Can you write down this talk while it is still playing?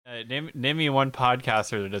right, name me one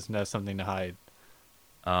podcaster that doesn't have something to hide.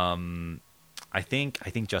 I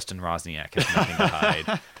think Justin Rosniak has nothing to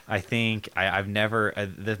hide. I've never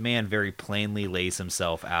the man very plainly lays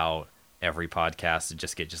himself out every podcast to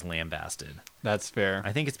just get lambasted. That's fair.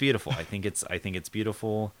 I think it's beautiful. I think it's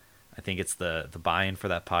beautiful. I think it's the buy-in for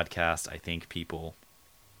that podcast. I think people,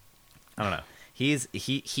 I don't know. He is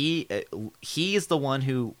the one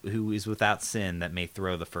who is without sin that may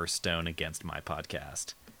throw the first stone against my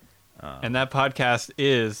podcast. And that podcast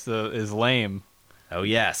is lame. Oh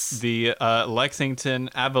yes, The Lexington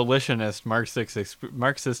abolitionist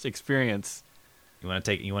Marxist experience. You want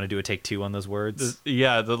to do a take two on those words?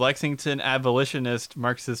 The Lexington abolitionist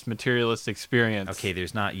Marxist materialist experience. Okay,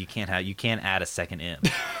 you can't add a second M.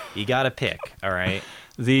 You got to pick. All right.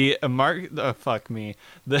 The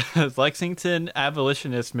Lexington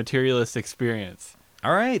abolitionist materialist experience.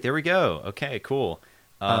 All right, there we go. Okay, cool.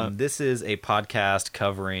 This is a podcast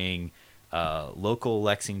covering local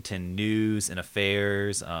Lexington news and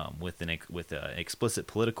affairs with an explicit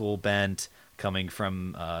political bent, coming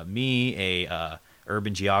from me, a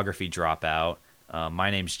urban geography dropout.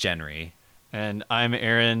 My name's Jenry, and I'm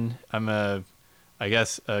Aaron. I'm a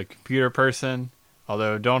computer person.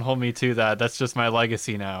 Although don't hold me to that. That's just my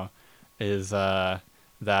legacy now. Is that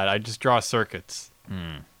I just draw circuits.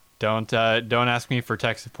 Don't ask me for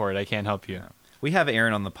tech support. I can't help you. We have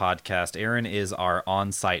Aaron on the podcast. Aaron is our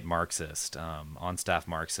on-site Marxist, on-staff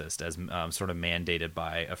Marxist, as sort of mandated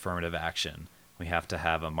by affirmative action. We have to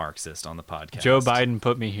have a Marxist on the podcast. Joe Biden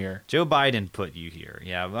put me here. Joe Biden put you here.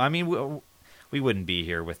 Yeah, I mean, we wouldn't be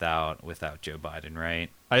here without Joe Biden, right?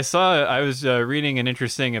 I was reading an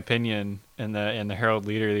interesting opinion in the Herald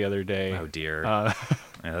Leader the other day. Oh dear, yeah,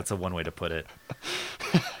 that's a one way to put it.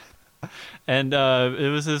 And it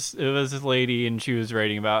was this lady, and she was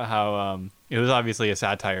writing about how it was obviously a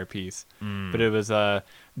satire piece, but it was Joe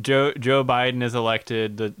Biden is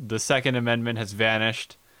elected. The Second Amendment has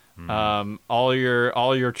vanished. All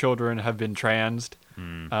your children have been transed.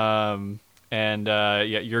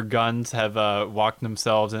 Your guns have walked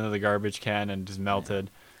themselves into the garbage can and just melted.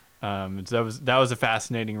 So that was a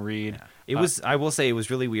fascinating read. Yeah. It was. I will say it was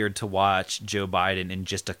really weird to watch Joe Biden and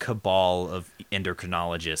just a cabal of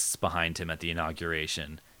endocrinologists behind him at the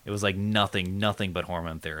inauguration. It was like nothing but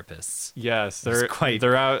hormone therapists. Yes,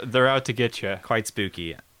 they're out to get you. Quite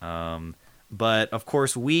spooky. But of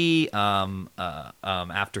course, we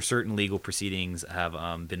after certain legal proceedings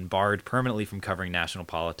have been barred permanently from covering national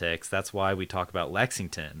politics. That's why we talk about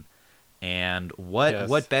Lexington. And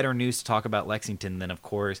what better news to talk about Lexington than, of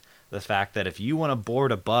course, the fact that if you want to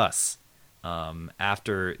board a bus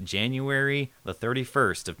after January the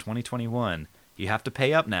 31st of 2021, you have to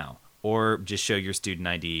pay up now, or just show your student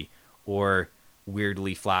ID, or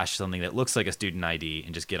weirdly flash something that looks like a student ID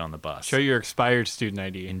and just get on the bus. Show your expired student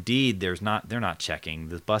ID. Indeed, they're not checking.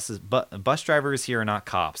 The bus drivers here are not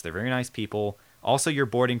cops. They're very nice people. Also, you're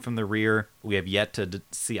boarding from the rear. I've yet to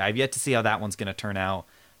see how that one's going to turn out.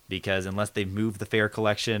 Because unless they've moved the fare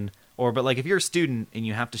collection, but like if you're a student and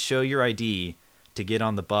you have to show your ID to get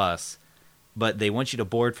on the bus, but they want you to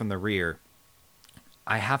board from the rear,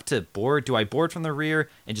 I have to board. Do I board from the rear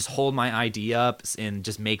and just hold my ID up and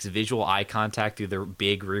just makes visual eye contact through the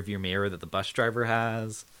big rearview mirror that the bus driver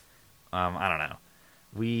has? I don't know.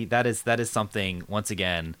 That is something, once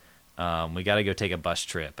again, we got to go take a bus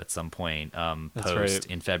trip at some point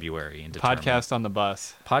in February. And podcast on the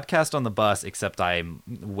bus. Podcast on the bus, except I'm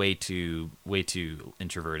way too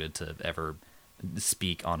introverted to ever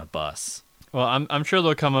speak on a bus. Well, I'm sure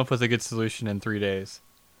they'll come up with a good solution in 3 days.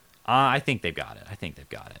 I think they've got it.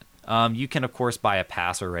 You can, of course, buy a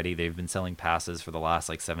pass already. They've been selling passes for the last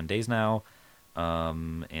 7 days now.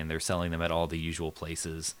 And they're selling them at all the usual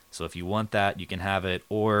places. So if you want that, you can have it,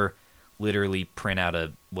 or literally print out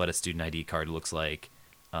what a student ID card looks like.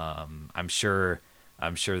 I'm sure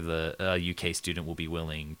the UK student will be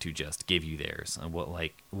willing to just give you theirs. And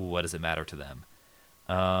what does it matter to them?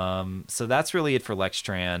 So that's really it for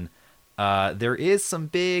Lextran. There is some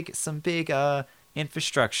big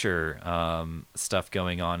infrastructure stuff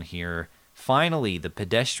going on here. Finally, the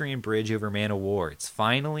pedestrian bridge over Man o' War. It's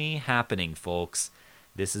finally happening, folks.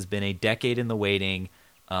 This has been a decade in the waiting.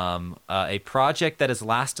 A project that has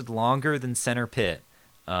lasted longer than Center Pit.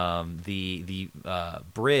 The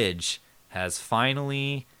bridge has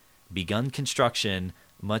finally begun construction,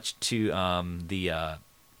 much to the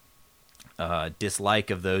dislike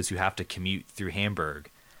of those who have to commute through Hamburg,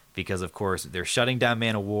 because of course they're shutting down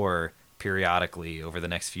Man o' War periodically over the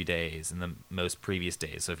next few days and the most previous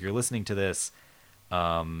days. So if you're listening to this,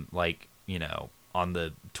 on the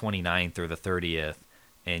 29th or the 30th,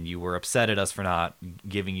 and you were upset at us for not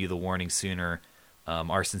giving you the warning sooner,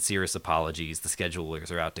 Our sincerest apologies. The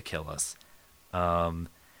schedulers are out to kill us.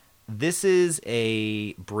 This is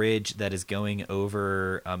a bridge that is going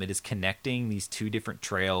over. It is connecting these two different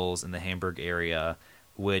trails in the Hamburg area,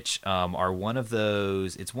 which are one of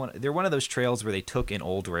those. They're one of those trails where they took an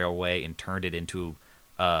old railway and turned it into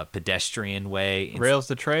a pedestrian way. Rails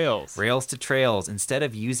to trails. Rails to trails. Instead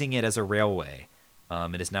of using it as a railway,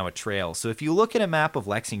 it is now a trail. So if you look at a map of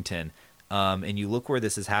Lexington, and you look where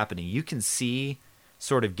this is happening, you can see,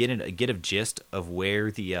 sort of get a gist of where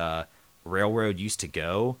the railroad used to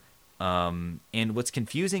go. And what's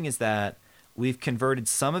confusing is that we've converted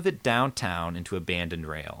some of it downtown into abandoned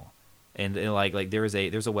rail. And like there's a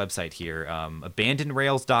website here,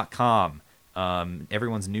 abandonedrails.com.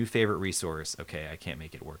 Everyone's new favorite resource. Okay, I can't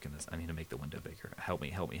make it work in this. I need to make the window bigger. Help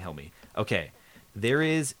me. Okay.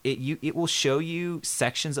 It will show you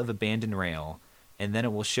sections of abandoned rail, and then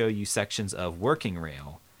it will show you sections of working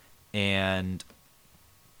rail. And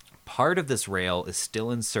part of this rail is still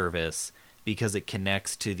in service because it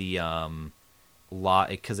connects to the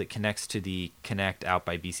connect out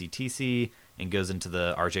by BCTC and goes into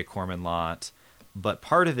the RJ Corman lot. But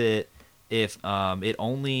part of it, if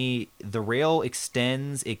the rail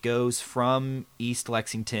extends, it goes from East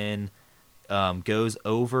Lexington, goes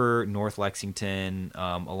over North Lexington,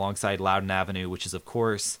 alongside Loudon Avenue, which is of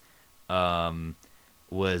course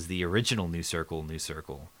was the original New Circle.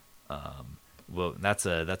 Well, that's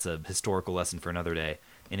a historical lesson for another day.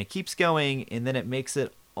 And it keeps going, and then it makes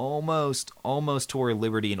it almost to where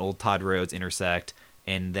Liberty and Old Todd Roads intersect,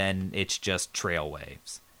 and then it's just trail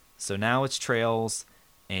waves. So now it's trails,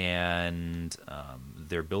 and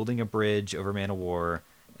they're building a bridge over Man of War,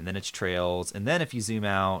 and then it's trails. And then if you zoom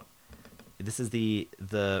out, this is the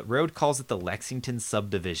road calls it the Lexington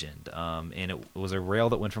Subdivision, and it was a rail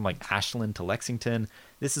that went from like Ashland to Lexington.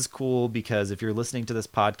 This is cool because if you're listening to this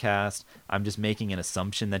podcast, I'm just making an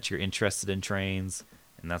assumption that you're interested in trains,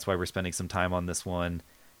 and that's why we're spending some time on this one.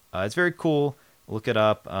 It's very cool. Look it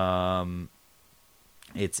up.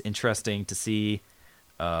 It's interesting to see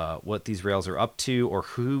what these rails are up to, or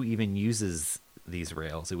who even uses these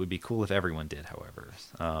rails. It would be cool if everyone did, however.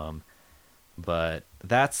 But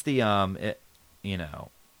that's the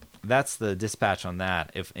that's the dispatch on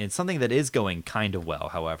that. If it's something that is going kind of well,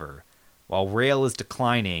 however, while rail is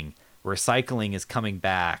declining, recycling is coming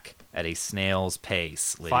back at a snail's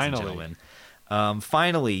pace, ladies and gentlemen.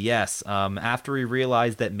 Finally, yes. After we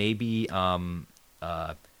realized that maybe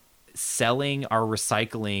selling our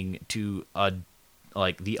recycling to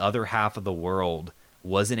like the other half of the world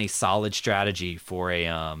wasn't a solid strategy for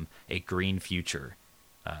a green future.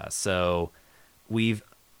 So we've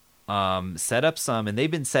set up some, and they've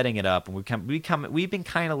been setting it up, and we've been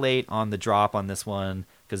kind of late on the drop on this one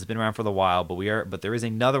because it's been around for a while. But there is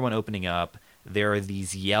another one opening up. There are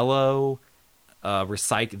these yellow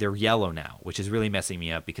they're yellow now, which is really messing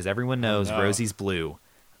me up because everyone knows Rosie's blue.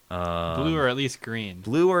 Blue or at least green.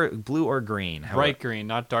 Blue or green. Bright green,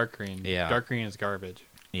 not dark green. Yeah. Dark green is garbage.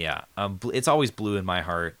 Yeah. It's always blue in my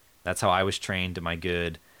heart. That's how I was trained in my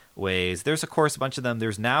good ways. There's, of course, a bunch of them.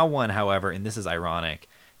 There's now one, however, and this is ironic,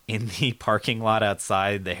 in the parking lot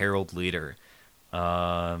outside the Herald Leader.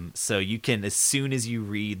 So you can, as soon as you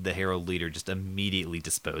read the Herald Leader, just immediately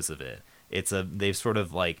dispose of it. They've sort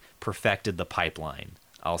of like perfected the pipeline,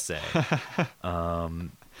 I'll say.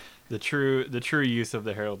 The true use of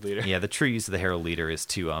the Herald Leader. Yeah, the true use of the Herald Leader is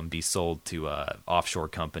to be sold to offshore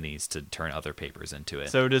companies to turn other papers into it.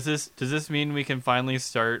 So does this mean we can finally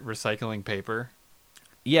start recycling paper?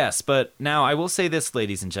 Yes, but now I will say this,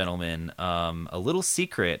 ladies and gentlemen, a little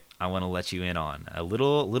secret I want to let you in on, a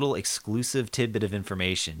little exclusive tidbit of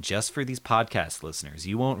information just for these podcast listeners.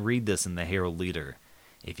 You won't read this in the Herald Leader.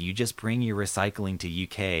 If you just bring your recycling to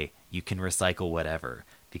UK, you can recycle whatever,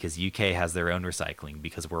 because UK has their own recycling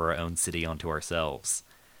because we're our own city unto ourselves.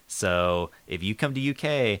 So if you come to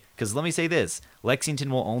UK, because let me say this,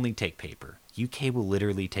 Lexington will only take paper. UK will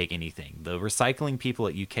literally take anything. The recycling people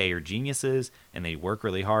at UK are geniuses, and they work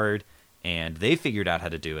really hard, and they figured out how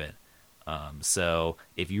to do it. So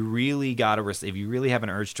if you really have an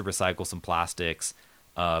urge to recycle some plastics,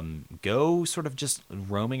 go sort of just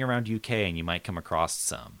roaming around UK, and you might come across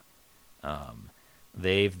some.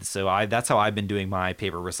 That's how I've been doing my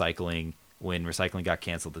paper recycling. When recycling got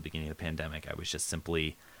canceled at the beginning of the pandemic, I was just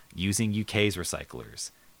simply using UK's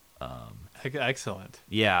recyclers. Excellent.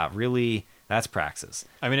 Yeah, really, that's praxis.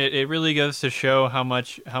 I mean, it really goes to show how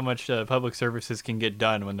much public services can get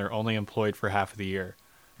done when they're only employed for half of the year.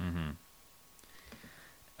 Mm-hmm.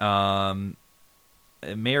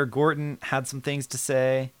 Mayor Gorton had some things to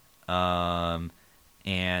say.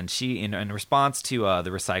 And she, in response to the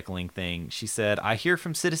recycling thing, she said, "I hear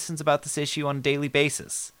from citizens about this issue on a daily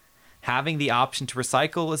basis. Having the option to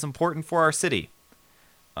recycle is important for our city,"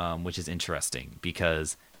 which is interesting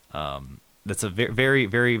because that's a very,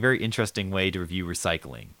 very, very interesting way to view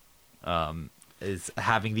recycling. Is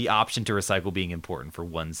having the option to recycle being important for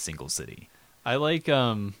one single city. I like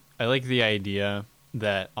the idea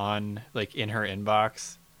that on like in her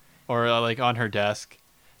inbox or like on her desk,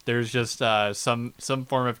 there's just some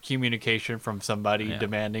form of communication from somebody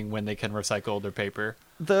demanding when they can recycle their paper.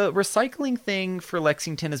 The recycling thing for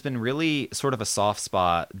Lexington has been really sort of a soft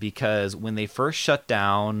spot because when they first shut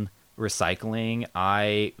down recycling,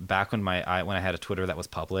 back when I had a Twitter that was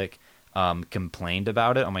public, complained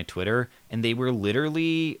about it on my Twitter, and they were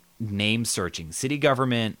literally name searching. City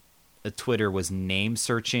government Twitter was name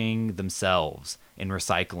searching themselves in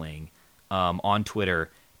recycling on Twitter.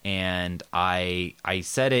 And I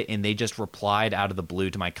said it, and they just replied out of the blue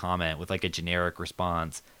to my comment with like a generic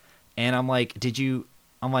response. And I'm like,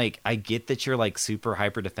 I get that you're like super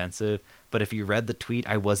hyper defensive, but if you read the tweet,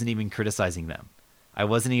 I wasn't even criticizing them. I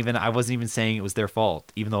wasn't even saying it was their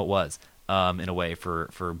fault, even though it was, in a way,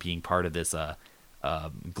 for being part of this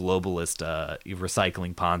globalist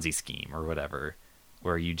recycling Ponzi scheme or whatever,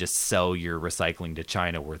 where you just sell your recycling to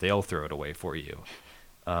China where they'll throw it away for you.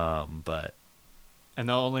 And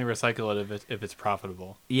they'll only recycle it if it's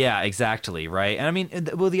profitable. Yeah, exactly, right? And I mean,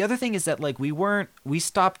 well, the other thing is that like we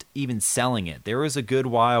stopped even selling it. There was a good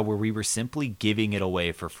while where we were simply giving it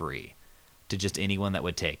away for free to just anyone that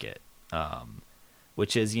would take it.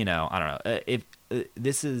 Which is, I don't know, if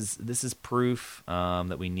this is proof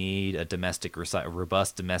that we need a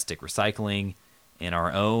robust domestic recycling in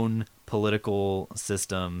our own political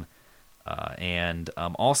system, and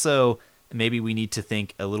also maybe we need to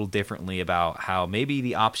think a little differently about how maybe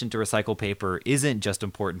the option to recycle paper isn't just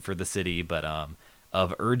important for the city, but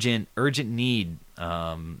of urgent need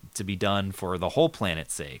to be done for the whole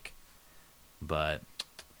planet's sake. But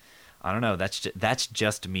I don't know. That's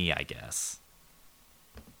just me, I guess.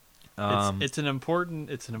 It's an important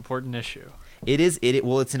issue. It is.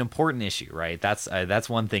 Well, it's an important issue, right? That's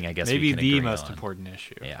one thing I guess. Maybe we can the agree most on. important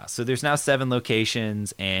issue. Yeah. So there's now 7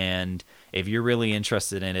 locations, and if you're really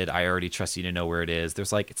interested in it, I already trust you to know where it is.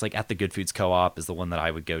 It's like at the Good Foods Co-op is the one that I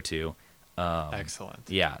would go to. Excellent.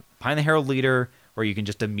 Yeah, behind the Herald Leader, where you can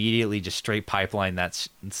just immediately just straight pipeline that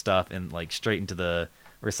stuff and like straight into the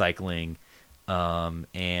recycling,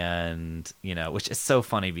 and which is so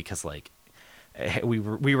funny because like we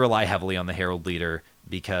rely heavily on the Herald Leader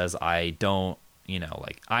because I don't,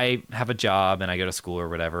 like I have a job and I go to school or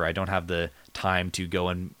whatever. I don't have the time to go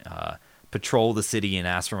and patrol the city and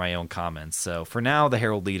ask for my own comments. So for now, the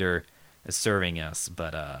Herald Leader is serving us,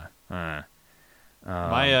 but the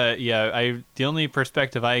only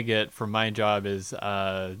perspective I get from my job is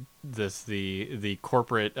the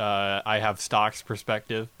corporate I have stocks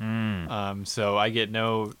perspective. So I get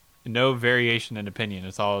no variation in opinion.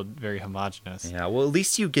 It's all very homogenous. Yeah, well, at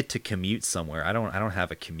least you get to commute somewhere. I don't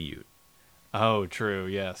have a commute. Oh, true.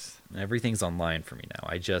 Yes. Everything's online for me now.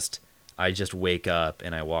 I just wake up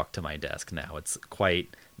and I walk to my desk now. It's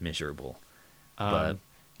quite miserable. But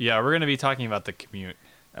yeah, we're going to be talking about the commute.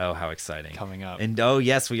 Oh, how exciting. Coming up. And oh,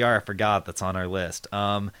 yes, we are. I forgot that's on our list.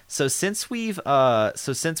 So since we've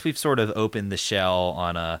sort of opened the shell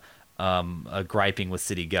on a griping with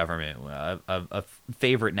city government, a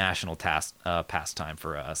favorite national pastime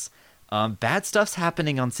for us, bad stuff's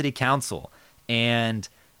happening on city council, and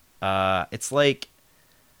it's like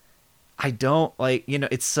I don't like,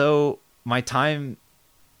 it's so my time.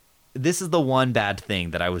 This is the one bad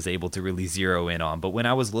thing that I was able to really zero in on. But when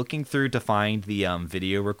I was looking through to find the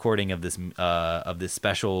video recording of this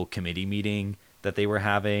special committee meeting that they were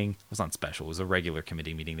having, it was not special, it was a regular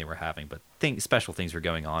committee meeting they were having, but special things were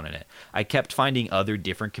going on in it. I kept finding other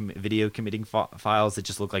different video committee files that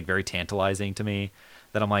just looked like very tantalizing to me,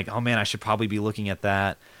 that I'm like, oh man, I should probably be looking at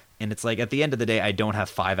that. And it's like, at the end of the day, I don't have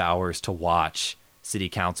 5 hours to watch city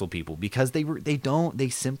council people because they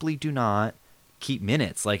simply do not keep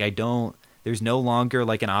minutes. Like there's no longer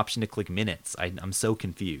like an option to click minutes. I'm so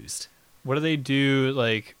confused. What do they do?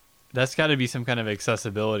 Like, that's got to be some kind of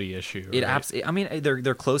accessibility issue, right? I mean,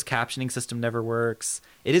 their closed captioning system never works.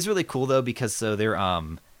 It is really cool though, because so they're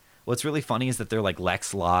what's really funny is that they're like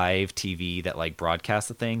Lex Live TV that like broadcasts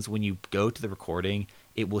the things. When you go to the recording,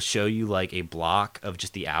 it will show you like a block of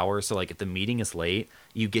just the hour. So like if the meeting is late,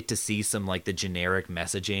 you get to see some like the generic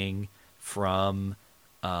messaging from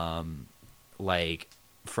Lex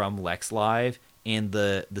Live, and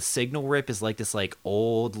the signal rip is like this like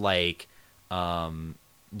old like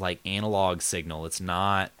analog signal. It's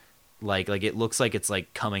not like it looks like it's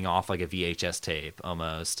like coming off like a VHS tape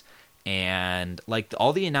almost. And like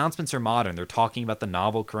all the announcements are modern. They're talking about the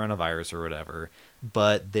novel coronavirus or whatever,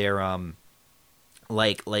 but they're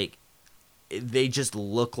like they just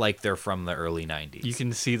look like they're from the early 90s. You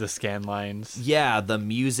can see the scan lines. Yeah, the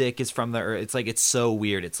music is from it's like it's so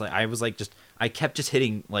weird. It's like I kept just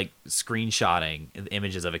hitting like screenshotting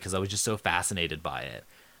images of it because I was just so fascinated by it.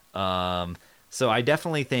 So I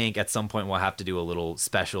definitely think at some point we'll have to do a little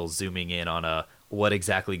special zooming in on what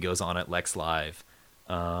exactly goes on at Lex Live,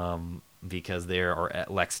 because there or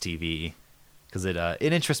at Lex TV, because it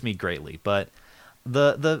interests me greatly. But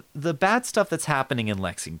the bad stuff that's happening in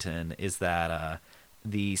Lexington is that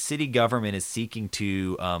the city government is seeking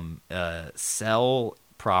to sell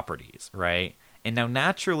properties, right? And now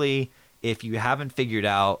naturally, if you haven't figured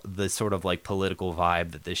out the sort of like political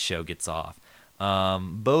vibe that this show gets off,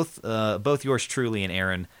 both yours truly and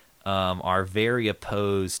Aaron are very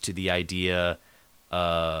opposed to the idea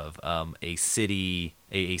of a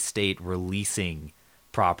state releasing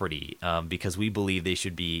property, because we believe they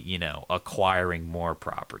should be, acquiring more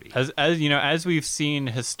property. As you know, as we've seen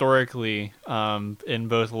historically, in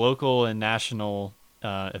both local and national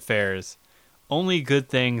affairs, only good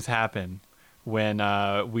things happen when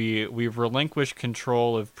we relinquish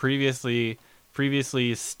control of previously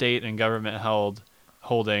state and government held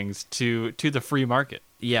holdings to the free market.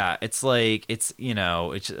 Yeah, it's like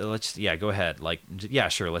go ahead. Like, yeah,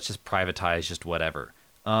 sure, let's just privatize just whatever.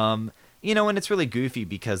 And it's really goofy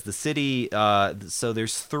because the city, so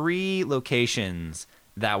there's 3 locations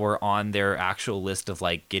that were on their actual list of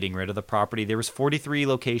like getting rid of the property. There was 43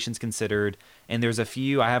 locations considered, and there's a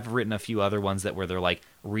few, I have written a few other ones where they're like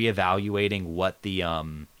reevaluating what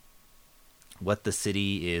the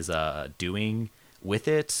city is doing with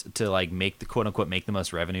it to like make the quote unquote make the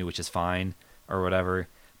most revenue, which is fine or whatever.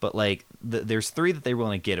 But like there's 3 that they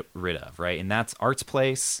want to get rid of, right? And that's Arts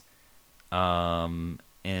Place,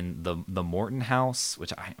 and the Morton House,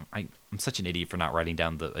 which I'm such an idiot for not writing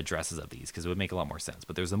down the addresses of these because it would make a lot more sense.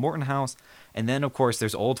 But there's the Morton House, and then of course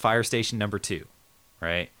there's Old Fire Station number 2,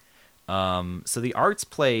 right? So the Arts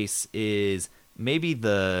Place is maybe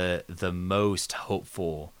the most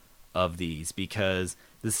hopeful of these because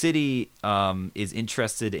the city is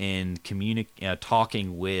interested in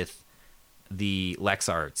talking with the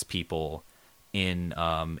LexArts people in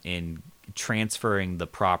transferring the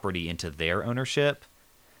property into their ownership.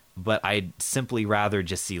 But I'd simply rather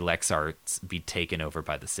just see LexArts be taken over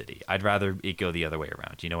by the city. I'd rather it go the other way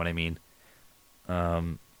around. You know what I mean?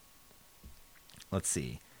 Let's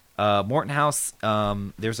see. Morton House,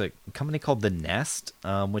 there's a company called The Nest,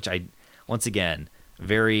 which once again,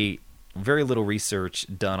 very, very little research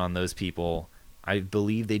done on those people. I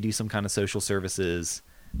believe they do some kind of social services.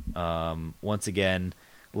 Once again,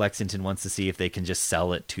 Lexington wants to see if they can just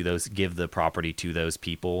sell it to give the property to those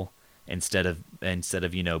people instead of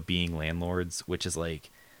being landlords, which is like,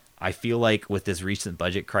 I feel like with this recent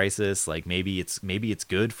budget crisis, like maybe it's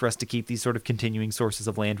good for us to keep these sort of continuing sources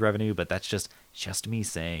of land revenue, but that's just me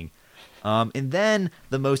saying. And then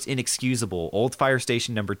the most inexcusable, Old Fire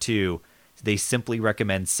Station number 2, they simply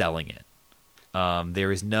recommend selling it.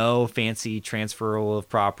 There is no fancy transferal of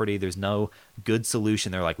property. There's no good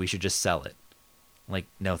solution. They're like, we should just sell it. Like,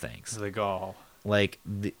 no thanks. The gall. Like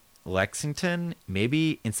Lexington,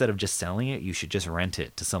 maybe instead of just selling it, you should just rent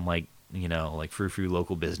it to some like frou-frou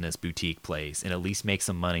local business boutique place and at least make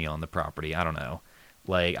some money on the property. I don't know.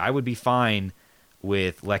 Like, I would be fine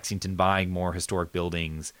with Lexington buying more historic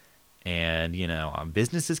buildings and,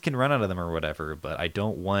 businesses can run out of them or whatever, but I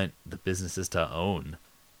don't want the businesses to own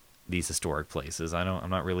these historic places. I'm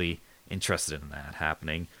not really interested in that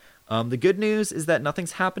happening. The good news is that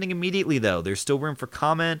nothing's happening immediately, though. There's still room for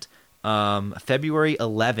comment. February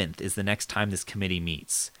 11th is the next time this committee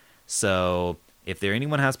meets. So if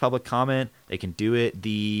anyone has public comment, they can do it.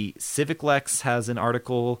 The Civic Lex has an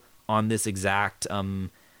article on this exact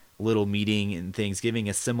little meeting and things, giving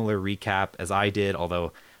a similar recap as I did,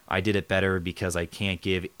 although I did it better because I can't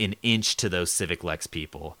give an inch to those Civic Lex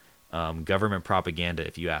people. Government propaganda,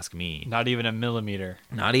 if you ask me. Not even a millimeter.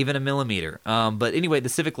 Not even a millimeter. But anyway, the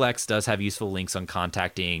Civic Lex does have useful links on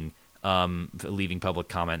contacting, leaving public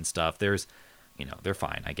comment and stuff. There's, they're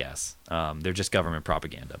fine, I guess. They're just government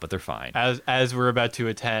propaganda, but they're fine. As we're about to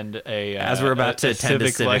attend a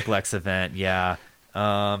Civic Lex event, yeah.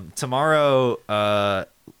 Tomorrow, I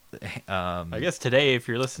guess today, if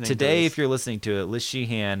you're listening. If you're listening to it, Liz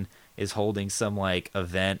Sheehan is holding some like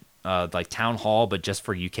event. Like town hall, but just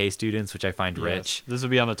for UK students, which I find rich. This will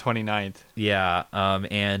be on the 29th. Yeah,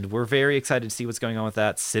 and we're very excited to see what's going on with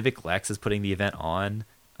that. Civic Lex is putting the event on,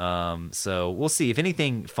 so we'll see if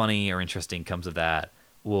anything funny or interesting comes of that.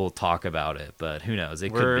 we'll talk about it, but who knows?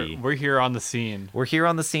 It We're could be. we're here on the scene. We're here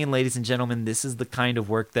on the scene, ladies and gentlemen. This is the kind of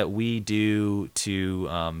work that we do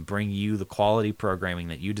to bring you the quality programming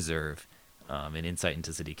that you deserve, and insight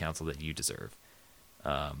into city council that you deserve.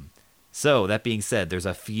 So that being said, there's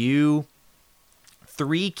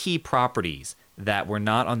three key properties that were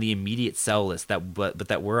not on the immediate sell list but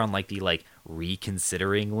that were on like the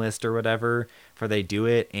reconsidering list or whatever for they do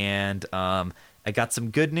it. And I got some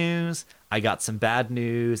good news, I got some bad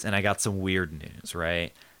news, and I got some weird news,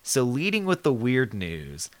 right? So leading with the weird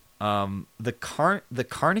news, the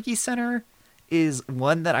Carnegie Center is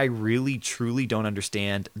one that I really truly don't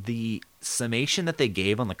understand. The summation that they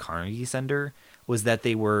gave on the Carnegie Center was that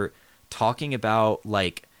they were talking about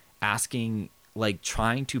asking,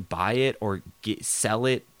 trying to buy it or sell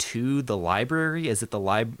it to the library, as if the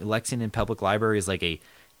Lexington Public Library is like a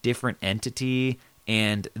different entity.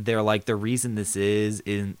 And they're like, the reason this is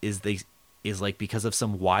because of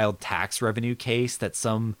some wild tax revenue case that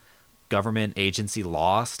some government agency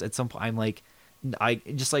lost at some point. I'm like, I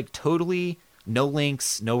just totally no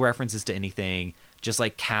links, no references to anything, just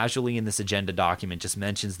casually in this agenda document just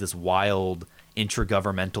mentions this wild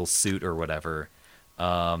intragovernmental suit or whatever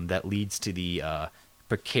that leads to the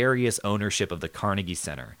precarious ownership of the Carnegie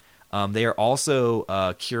Center. They are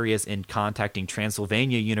also curious in contacting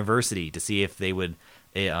Transylvania University to see if they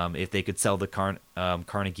could sell the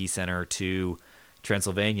Carnegie Center to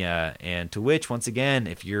Transylvania, and to which, once again,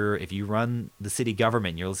 if you run the city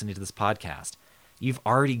government and you're listening to this podcast, you've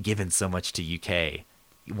already given so much to UK.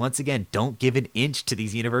 Once again, don't give an inch to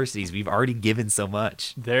these universities. We've already given so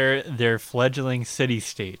much. They're fledgling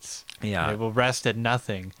city-states. Yeah. They will rest at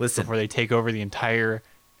nothing before they take over the entire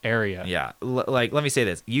area. Yeah. Let me say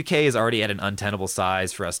this. UK is already at an untenable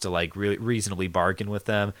size for us to really reasonably bargain with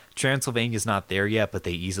them. Transylvania's not there yet, but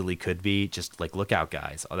they easily could be. Just look out,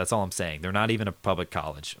 guys. That's all I'm saying. They're not even a public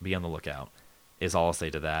college. Be on the lookout is all I'll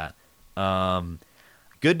say to that.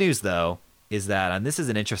 Good news, though, is that, and this is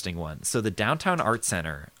an interesting one. So the Downtown Art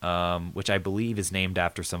Center, which I believe is named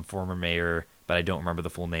after some former mayor, but I don't remember the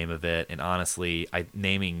full name of it. And honestly,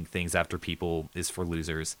 naming things after people is for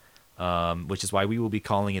losers, which is why we will be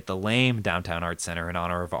calling it the lame Downtown Art Center in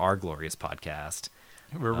honor of our glorious podcast.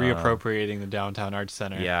 We're reappropriating the Downtown Art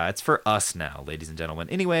Center. Yeah, it's for us now, ladies and gentlemen.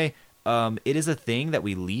 Anyway, it is a thing that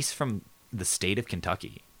we lease from the state of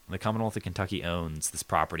Kentucky. The Commonwealth of Kentucky owns this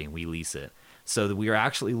property, and we lease it. So that we are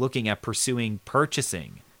actually looking at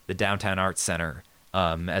purchasing the Downtown Arts Center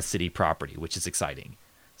as city property, which is exciting.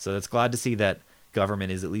 So it's glad to see that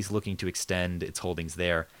government is at least looking to extend its holdings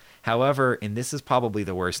there. However, and this is probably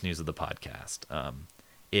the worst news of the podcast,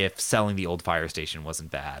 if selling the old fire station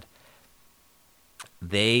wasn't bad,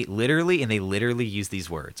 they literally use these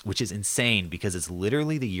words, which is insane because it's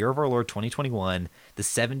literally the year of our Lord 2021. The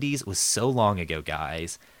 70s was so long ago,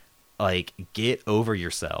 guys. Get over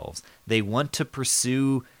yourselves. They want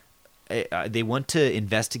to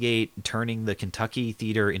investigate turning the Kentucky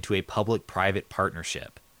Theater into a public-private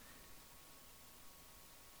partnership.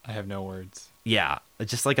 I have no words. Yeah,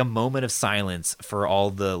 just a moment of silence for all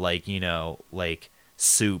the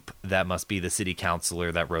soup that must be the city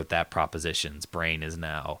councilor that wrote that proposition's brain is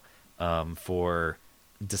now for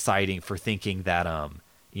thinking that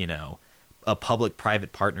a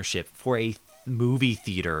public-private partnership for a movie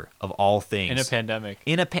theater of all things in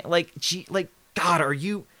a pandemic, God, are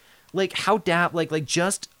you how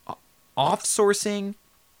just offsourcing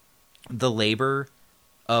the labor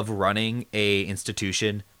of running a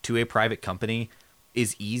institution to a private company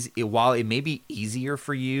is easy. While it may be easier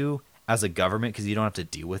for you as a government because you don't have to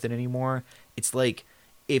deal with it anymore, it's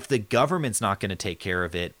if the government's not going to take care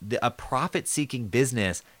of it, a profit-seeking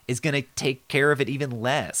business is going to take care of it even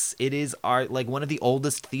less. It is one of the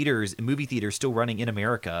oldest movie theaters still running in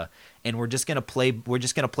America, and we're just going to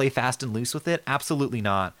play fast and loose with it? Absolutely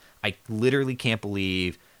not. I literally can't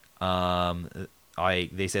believe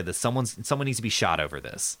they said that someone needs to be shot over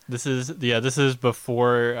this. This is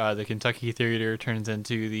before the Kentucky Theater turns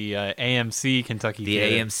into the AMC Kentucky Theater.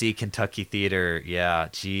 The AMC Kentucky Theater, yeah,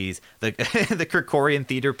 jeez. The Krikorian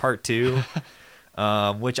Theater Part 2,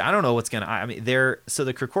 which I don't know what's gonna. So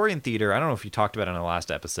the Krikorian Theater, I don't know if you talked about it in the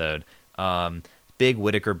last episode. Big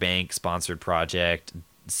Whitaker Bank sponsored project,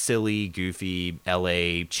 silly, goofy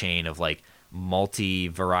LA chain of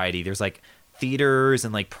multi-variety. There's theaters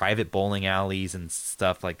and private bowling alleys and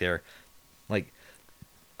stuff. They're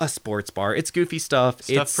a sports bar. It's goofy stuff.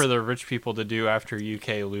 It's for the rich people to do after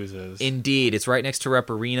UK loses. Indeed. It's right next to Rep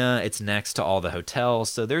Arena. It's next to all the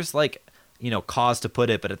hotels. So there's cause to put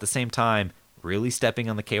it, but at the same time, really stepping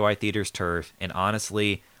on the KY Theater's turf. And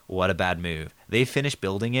honestly, what a bad move. They finished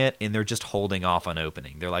building it and they're just holding off on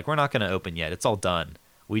opening. They're we're not going to open yet. It's all done.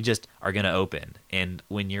 We just are going to open. And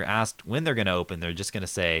when you're asked when they're going to open, they're just going to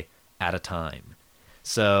say at a time.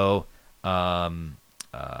 So,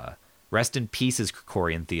 rest in pieces,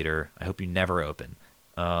 Krikorian Theater. I hope you never open.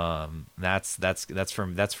 That's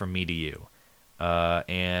from me to you.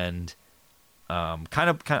 And kind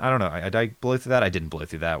of, I don't know. Did I blow through that? I didn't blow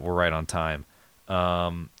through that. We're right on time.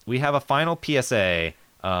 We have a final PSA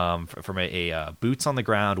from a boots on the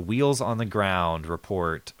ground, wheels on the ground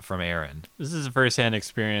report from Aaron. This is a first-hand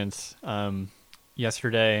experience.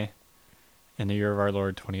 Yesterday, in the year of our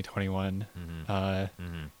Lord 2021,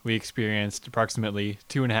 we experienced approximately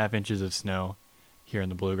 2.5 inches of snow here in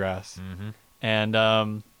the Bluegrass, and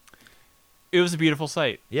it was a beautiful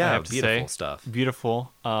sight. Yeah, I have to beautiful say. stuff.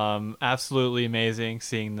 Beautiful, absolutely amazing.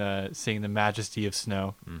 Seeing the majesty of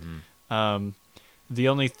snow. The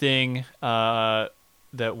only thing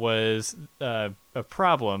that was a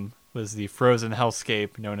problem was the frozen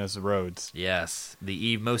hellscape known as the roads. Yes,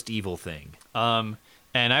 the most evil thing.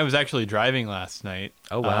 And I was actually driving last night.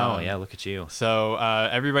 Oh wow! Yeah, look at you. So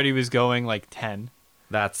everybody was going like 10.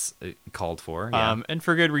 That's called for. Yeah. And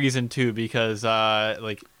for good reason too, because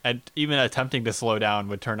even attempting to slow down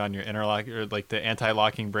would turn on your interlock or like the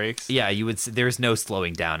anti-locking brakes. Yeah, you would. There's no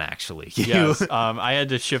slowing down actually. Yes. I had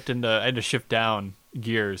to shift down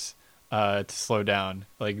gears to slow down.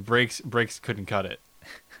 Like brakes couldn't cut it.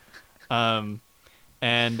 I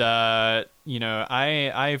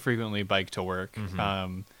frequently bike to work.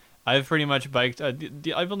 I've pretty much biked.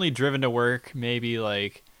 I've only driven to work maybe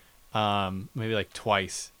like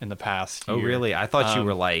twice in the past year. Oh really? I thought you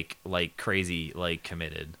were like crazy, like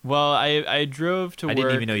committed. Well, I drove to work. I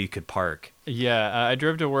didn't even know you could park. Yeah, I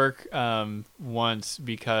drove to work once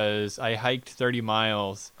because I hiked 30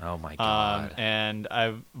 miles. Oh my god! And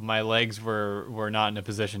my legs were not in a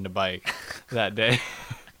position to bike that day.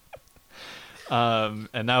 And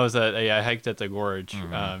that was I hiked at the gorge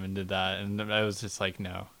and did that, and I was just like,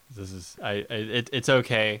 no, this is it's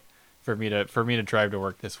okay for me to drive to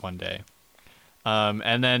work this one day.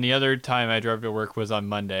 And then the other time I drove to work was on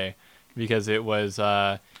Monday because it was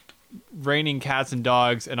raining cats and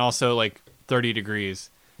dogs and also like 30 degrees.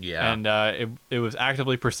 Yeah. And it was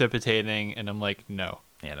actively precipitating, and I'm like, no.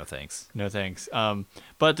 Yeah, no thanks. No thanks.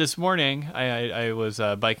 But this morning I was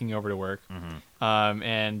biking over to work,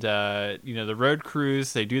 and the road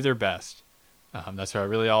crews, they do their best. That's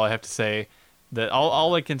really all I have to say. That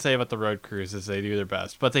all I can say about the road crews is they do their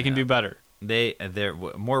best, but they can do better.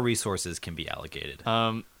 More resources can be allocated.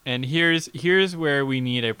 And here's where we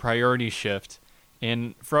need a priority shift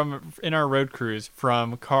in our road crews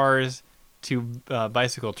from cars to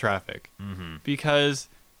bicycle traffic, because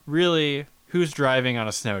really, who's driving on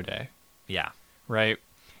a snow day? Yeah. Right?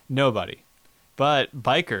 Nobody. But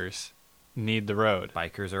bikers need the road.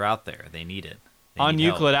 Bikers are out there. They need it. On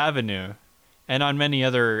Euclid Avenue and on many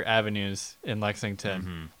other avenues in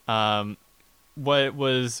Lexington. What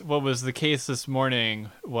was the case this morning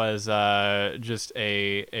was just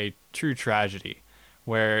a true tragedy,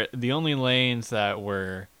 where the only lanes that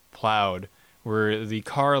were plowed were the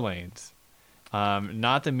car lanes.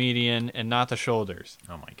 Not the median and not the shoulders.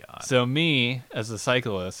 Oh my god! So me, as a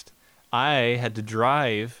cyclist, I had to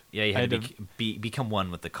drive. Yeah, you had to become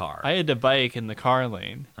one with the car. I had to bike in the car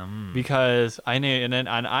lane because I knew, and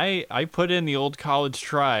I put in the old college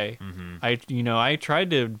try. I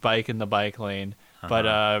tried to bike in the bike lane, but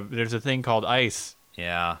there's a thing called ice.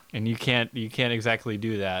 Yeah, and you can't exactly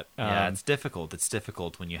do that. Yeah, it's difficult. It's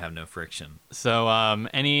difficult when you have no friction. So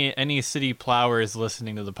any city plowers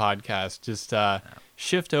listening to the podcast, just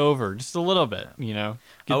shift over just a little bit. Get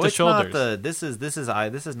the shoulders. This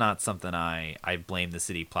is not something I blame the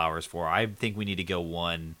city plowers for. I think we need to go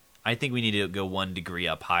one degree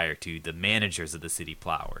up higher to the managers of the city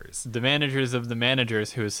plowers. The managers of the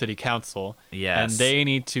managers, who is city council. Yes. And they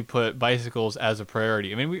need to put bicycles as a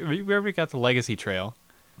priority. I mean, we already got the Legacy Trail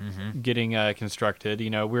getting constructed.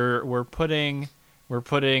 We're putting.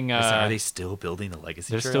 Are they still building the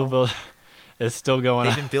Legacy Trail? They're still building. It's still going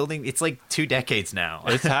on. They've been building. It's like 2 decades now.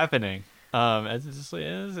 It's happening.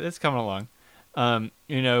 It's coming along.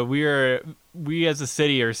 We as a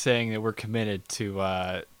city are saying that we're committed to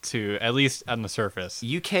at least on the surface.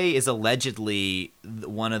 UK is allegedly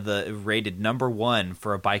one of the rated #1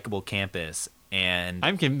 for a bikeable campus, and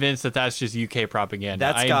I'm convinced that that's just UK propaganda.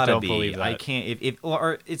 That's gotta don't be. Believe that. I can't.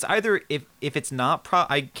 Or it's either if it's not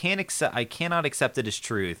I cannot accept it as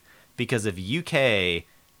truth, because if UK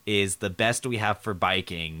is the best we have for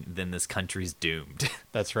biking, then this country's doomed.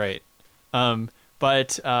 That's right.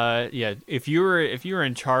 But if you were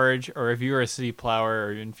in charge, or if you were a city plower,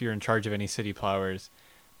 or if you're in charge of any city plowers,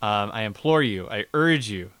 I implore you, I urge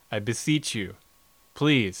you, I beseech you,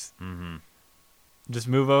 please, just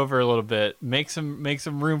move over a little bit. Make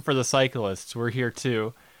some room for the cyclists. We're here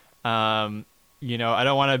too. You know, I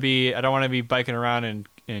don't want to be biking around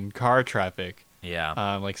in car traffic.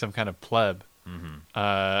 Yeah. Like some kind of pleb. Mm-hmm.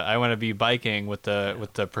 I want to be biking with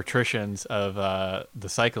the patricians of the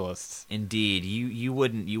cyclists. Indeed, you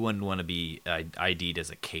wouldn't want to be ID'd as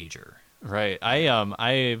a cager. Right.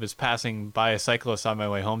 I was passing by a cyclist on my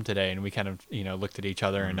way home today, and we kind of looked at each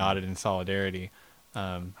other and nodded in solidarity.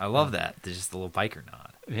 I love that. There's just a little biker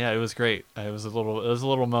nod. Yeah, it was great. It was a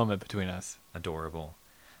little moment between us. Adorable.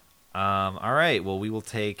 All right. Well, we will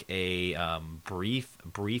take a brief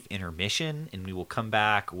intermission, and we will come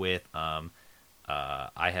back with I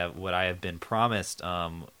have been promised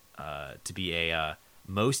to be a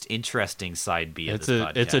most interesting side B of this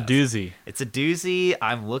podcast. It's a doozy. It's a doozy.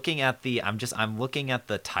 I'm looking at the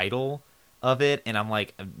title of it, and I'm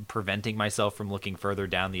like preventing myself from looking further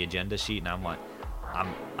down the agenda sheet, and I'm like,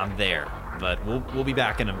 I'm there. But we'll be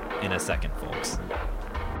back in a second, folks.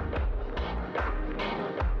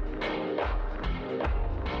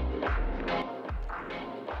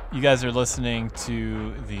 You guys are listening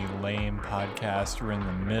to the Lame Podcast. We're in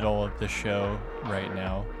the middle of the show right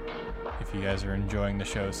now. If you guys are enjoying the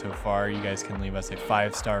show so far, you guys can leave us a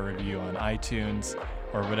 5-star review on iTunes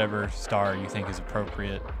or whatever star you think is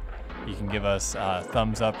appropriate. You can give us a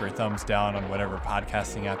thumbs up or thumbs down on whatever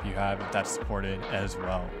podcasting app you have if that's supported as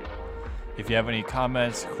well. If you have any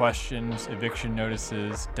comments, questions, eviction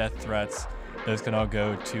notices, death threats, those can all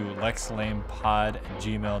go to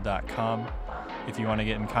lexlamepod@gmail.com. If you want to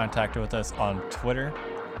get in contact with us on Twitter,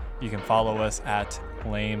 you can follow us at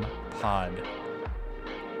lamepod.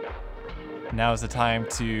 Now is the time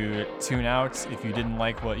to tune out if you didn't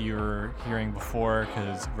like what you were hearing before,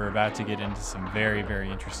 because we're about to get into some very,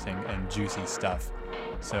 very interesting and juicy stuff.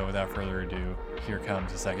 So without further ado, here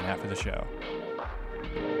comes the second half of the show.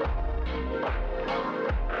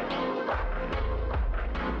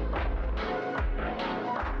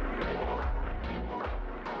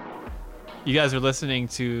 You guys are listening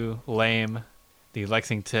to Lame, the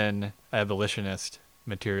Lexington abolitionist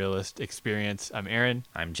materialist experience. I'm Aaron.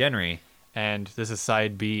 I'm Jenry. And this is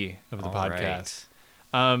side B of the podcast.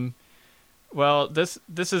 Right. Well, this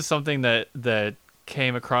is something that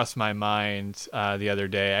came across my mind the other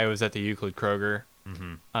day. I was at the Euclid Kroger,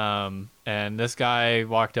 and this guy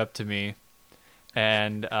walked up to me,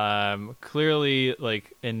 and clearly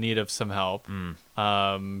like in need of some help.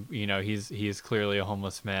 He's clearly a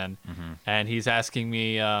homeless man, and he's asking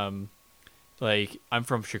me, like, I'm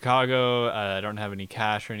from Chicago. I don't have any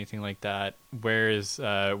cash or anything like that. Where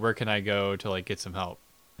can I go to like get some help?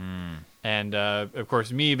 And of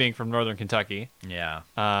course, me being from Northern Kentucky,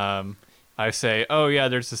 I say, oh yeah,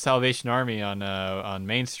 there's the Salvation Army on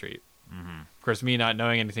Main Street. Of course, me not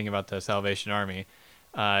knowing anything about the Salvation Army,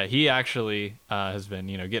 he actually has been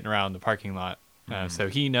getting around the parking lot, so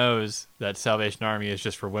he knows that Salvation Army is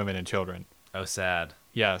just for women and children. Oh, sad.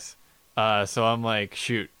 Yes. So I'm like,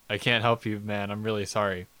 shoot, I can't help you, man. I'm really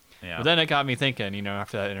sorry. Yeah. But then it got me thinking,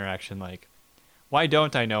 after that interaction, like, why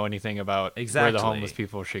don't I know anything about where the homeless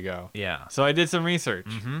people should go? Yeah. So I did some research.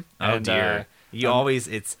 Oh dear.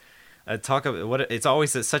 It's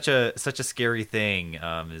always such a scary thing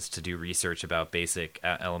is to do research about basic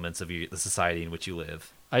elements of the society in which you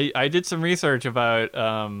live. I did some research about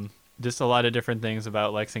just a lot of different things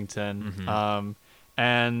about Lexington.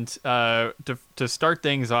 And to start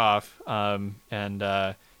things off,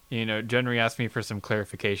 Jenry asked me for some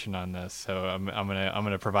clarification on this, so I'm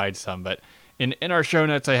gonna provide some. But in our show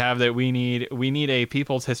notes, I have that we need a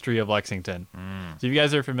People's History of Lexington. So if you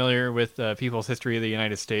guys are familiar with People's History of the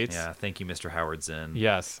United States, yeah, thank you, Mr. Howard Zinn.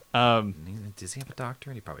 Yes. Does he have a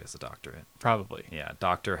doctorate? He probably has a doctorate. Probably. Yeah,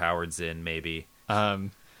 Dr. Howard Zinn, maybe.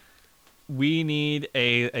 We need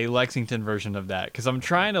a Lexington version of that, because I'm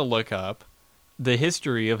trying to look up the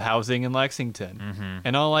history of housing in Lexington,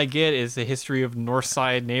 and all I get is the history of North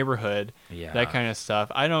Side neighborhood, that kind of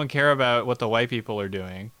stuff. I don't care about what the white people are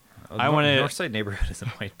doing. North Side neighborhood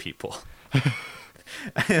isn't white people.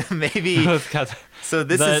 Maybe. So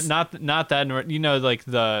this is not that like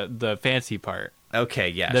the fancy part. Okay,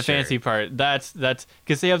 yeah, the fancy part. That's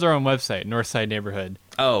because they have their own website, North Side Neighborhood.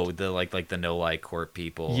 Oh, the like the no-like court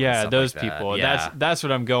people. Yeah, those like that. people. Yeah. That's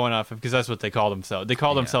what I'm going off of, because that's what they call themselves. They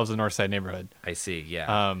call themselves the North Side Neighborhood. I see.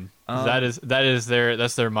 Yeah. That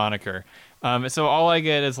is their moniker. So all I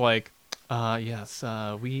get is like, yes,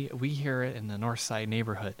 we hear it in the North Side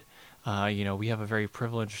Neighborhood. We have a very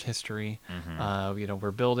privileged history.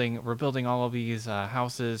 We're building all of these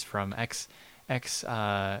houses from ex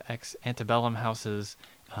antebellum houses,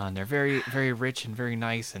 And they're very, very rich and very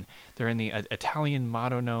nice, and they're in the Italian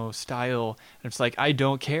Moderno style. And it's like, I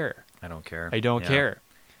don't care. I don't care. I don't Yeah. care.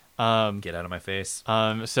 Get out of my face.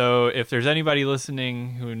 So if there's anybody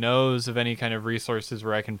listening who knows of any kind of resources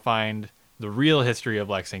where I can find the real history of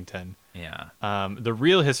Lexington, Yeah. the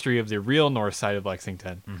real history of the real north side of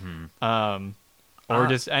Lexington, or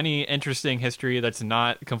just any interesting history that's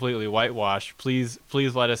not completely whitewashed, please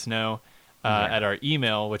let us know at our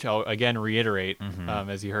email, which I'll again reiterate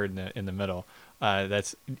as you heard in the middle.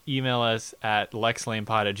 That's email us at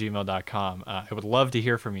lexlanepod@gmail.com. I would love to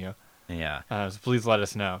hear from you. Yeah. So please let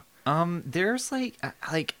us know. There's we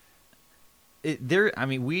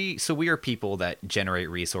are people that generate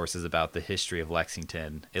resources about the history of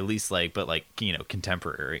Lexington, at least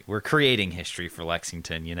contemporary. We're creating history for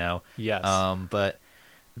Lexington, Yes. But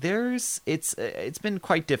it's been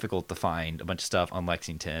quite difficult to find a bunch of stuff on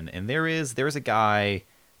Lexington, and there's a guy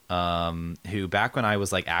who back when I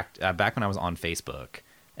was on Facebook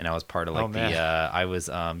and I was part of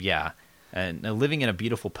and living in a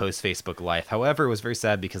beautiful post-Facebook life. However, it was very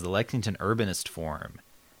sad because the Lexington Urbanist Forum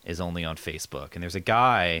is only on Facebook. And there's a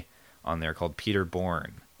guy on there called Peter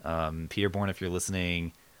Bourne. Peter Bourne, if you're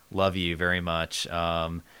listening, love you very much.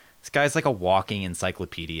 This guy's like a walking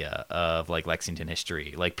encyclopedia of like Lexington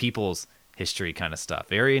history, like people's history kind of stuff.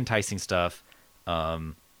 Very enticing stuff.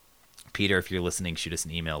 Peter, if you're listening, shoot us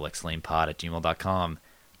an email,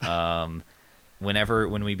 lexlanepod@gmail.com.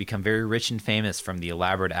 When we become very rich and famous from the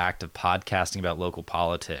elaborate act of podcasting about local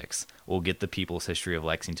politics, we'll get the People's History of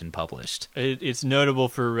Lexington published. It's notable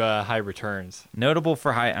for high returns. Notable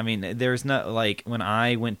for high. I mean, there's not like when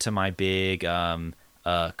I went to my big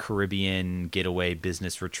Caribbean getaway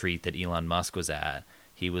business retreat that Elon Musk was at.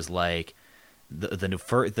 He was like, Elon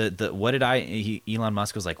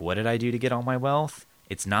Musk was like, what did I do to get all my wealth?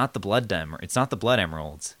 It's not the blood emeralds. It's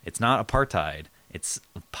not apartheid. It's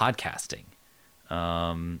podcasting.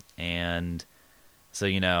 And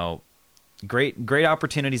so, great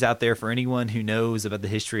opportunities out there for anyone who knows about the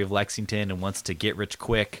history of Lexington and wants to get rich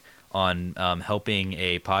quick on helping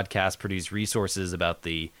a podcast produce resources about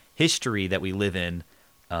the history that we live in.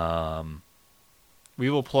 We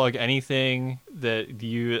will plug anything that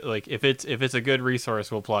you like. If it's a good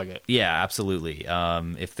resource, we'll plug it. Yeah, absolutely.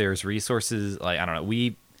 If there's resources, like, I don't know,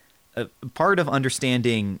 part of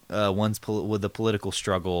understanding with the political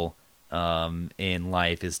struggle in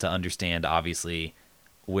life is to understand, obviously,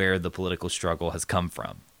 where the political struggle has come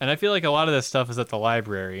from. And I feel like a lot of this stuff is at the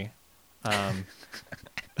library.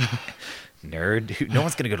 Nerd. No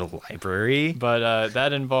one's going to go to the library. But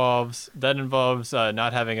that involves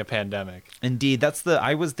not having a pandemic. Indeed.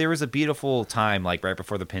 There was a beautiful time, like, right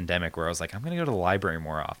before the pandemic where I was like, I'm going to go to the library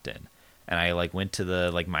more often. And I, like, went to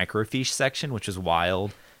the, like, microfiche section, which is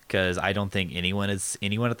wild. Because I don't think anyone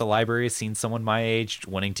at the library has seen someone my age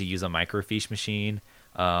wanting to use a microfiche machine.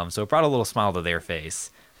 So it brought a little smile to their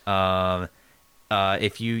face.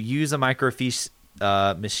 If you use a microfiche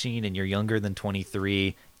machine and you're younger than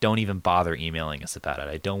 23, don't even bother emailing us about it.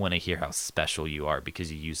 I don't want to hear how special you are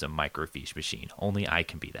because you use a microfiche machine. Only I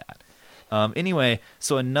can be that. Anyway,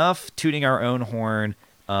 so enough tooting our own horn.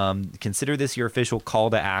 Consider this your official call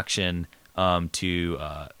to action. To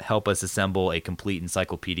help us assemble a complete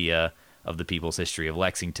encyclopedia of the people's history of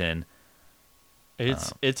Lexington.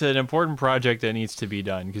 It's an important project that needs to be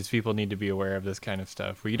done because people need to be aware of this kind of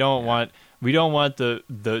stuff. We don't want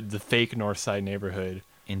the fake North Side neighborhood.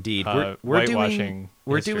 Indeed, we're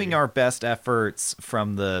doing our best efforts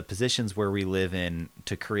from the positions where we live in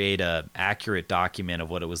to create a accurate document of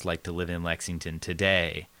what it was like to live in Lexington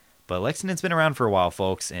today. But Lexington's been around for a while,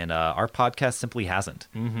 folks, and our podcast simply hasn't.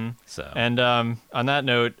 Mm-hmm. So, and on that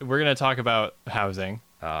note, we're going to talk about housing.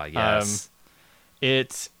 Yes.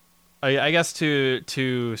 I guess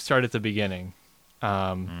to start at the beginning,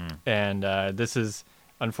 and this is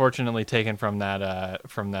unfortunately taken from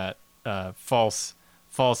that false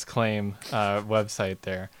claim website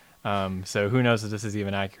there. So who knows if this is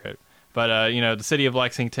even accurate? But the city of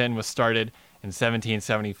Lexington was started in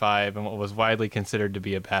 1775, and what was widely considered to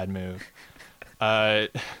be a bad move.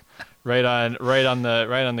 Right on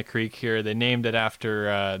the creek here. They named it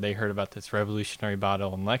after they heard about this Revolutionary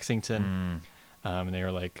battle in Lexington, and they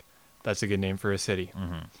were like, "That's a good name for a city."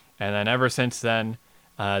 Mm-hmm. And then ever since then,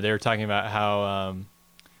 they were talking about how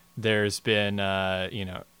there's been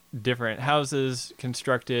different houses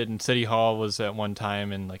constructed, and City Hall was at one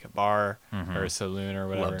time in like a bar or a saloon or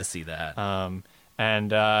whatever. Love to see that.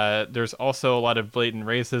 And there's also a lot of blatant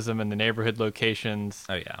racism in the neighborhood locations.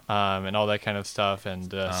 Oh, yeah. And all that kind of stuff,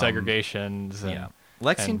 and segregations. And, yeah.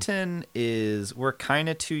 Lexington we're kind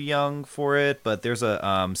of too young for it, but there's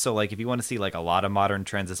so like if you want to see like a lot of modern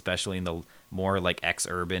trends, especially in the more like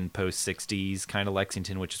ex-urban, post-60s kind of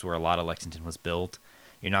Lexington, which is where a lot of Lexington was built,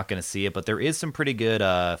 you're not going to see it. But there is some pretty good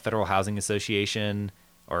Federal Housing Association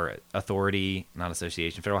or Authority, not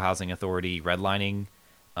association, Federal Housing Authority redlining,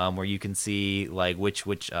 where you can see like which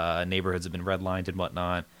neighborhoods have been redlined and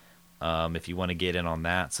whatnot. If you want to get in on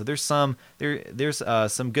that, so there's some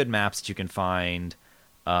good maps that you can find.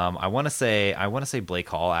 I want to say Blake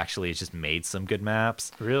Hall actually has just made some good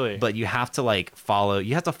maps. Really? But you have to like follow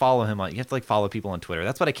him on. You have to like follow people on Twitter.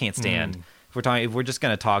 That's what I can't stand. If we're just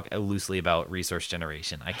gonna talk loosely about resource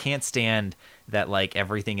generation, I can't stand that like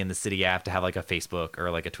everything in the city I have to have like a Facebook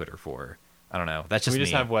or like a Twitter for. I don't know. That's just we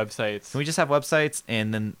just me. have websites. Can we just have websites?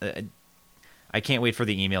 And then I can't wait for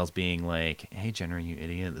the emails being like, "Hey, Jenner, you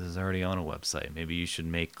idiot! This is already on a website. Maybe you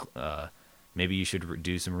should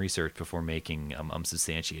do some research before making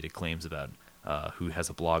unsubstantiated claims about who has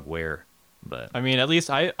a blog where." But I mean, at least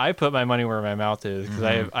I put my money where my mouth is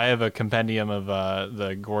because I have a compendium of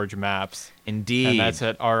the Gorge maps. Indeed. And that's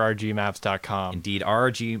at rrgmaps.com. Indeed,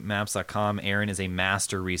 rrgmaps.com. Aaron is a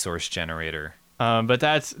master resource generator. But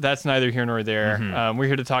that's neither here nor there. We're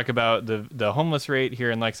here to talk about the homeless rate here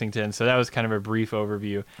in Lexington. So that was kind of a brief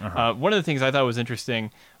overview. One of the things I thought was interesting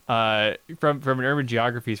from an urban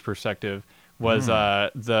geography's perspective was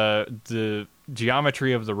the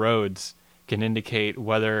geometry of the roads can indicate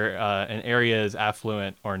whether an area is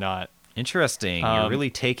affluent or not. Interesting. You're really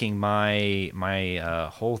taking my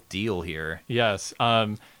whole deal here. Yes.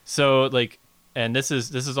 So like, and this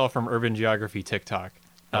is all from Urban Geography TikTok.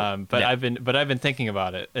 But I've been thinking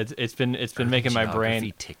about it. It's been making my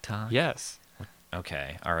brain. TikTok. Yes.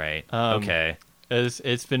 Okay. All right. Okay.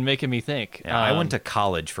 It's been making me think. Yeah, I went to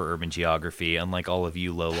college for urban geography, unlike all of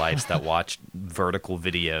you lowlifes that watch vertical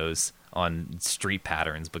videos on street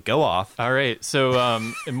patterns. But go off. All right.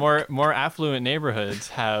 So more affluent neighborhoods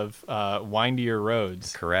have windier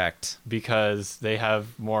roads. Correct. Because they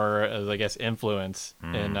have more, I guess, influence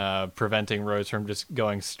in preventing roads from just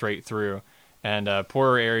going straight through. And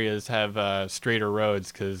poorer areas have straighter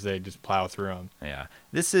roads because they just plow through them. Yeah.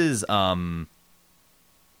 This is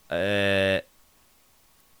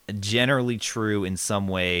generally true in some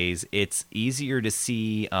ways. It's easier to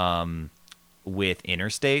see with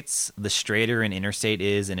interstates. The straighter an interstate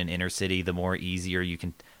is in an inner city, the more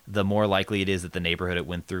likely it is that the neighborhood it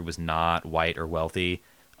went through was not white or wealthy.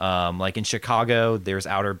 Like in Chicago, there's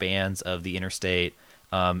outer bands of the interstate,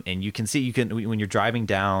 and you can when you're driving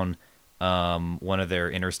down one of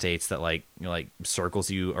their interstates that like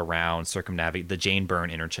circles you around, circumnavigate the Jane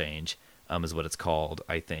Byrne interchange. Is what it's called,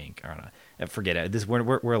 I think. I don't know. Forget it.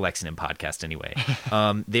 We're a Lexington podcast anyway.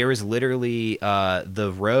 There is literally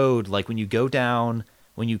the road, like when you're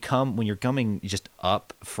coming just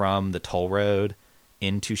up from the toll road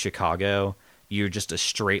into Chicago, you're just a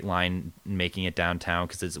straight line making it downtown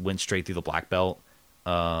because it went straight through the Black Belt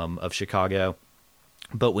of Chicago.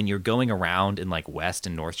 But when you're going around in like West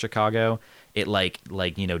and North Chicago, it like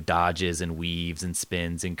dodges and weaves and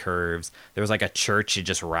spins and curves. There was like a church it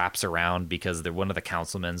just wraps around because one of the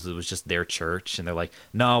councilmen's, it was just their church, and they're like,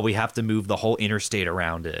 no, we have to move the whole interstate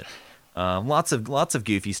around it. Lots of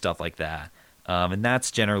goofy stuff like that, and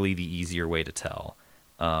that's generally the easier way to tell.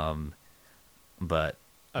 But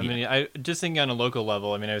I mean, I just thinking on a local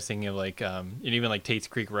level. I mean, I was thinking of like even like Tate's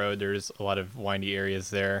Creek Road. There's a lot of windy areas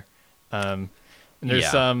there. And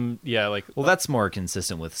there's some, well, that's more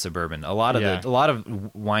consistent with suburban. A lot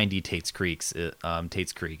of windy Tate's Creek is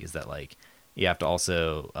that like you have to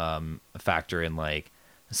also factor in like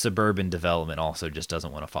suburban development also just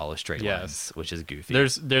doesn't want to follow straight lines, which is goofy.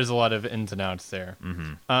 There's a lot of ins and outs there.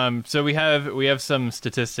 So we have some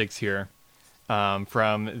statistics here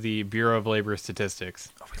from the Bureau of Labor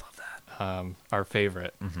Statistics. Oh, we love that. Our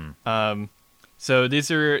favorite. So these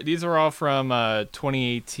are all from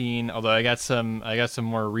 2018. Although I got some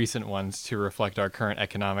more recent ones to reflect our current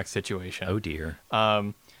economic situation. Oh dear.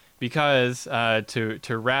 Because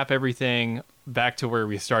to wrap everything back to where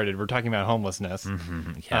we started, we're talking about homelessness.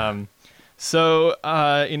 So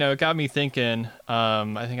it got me thinking.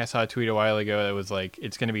 I think I saw a tweet a while ago that was like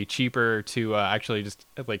it's going to be cheaper to actually just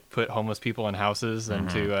like put homeless people in houses than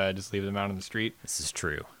to just leave them out on the street. This is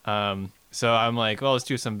true. So I'm like, well, let's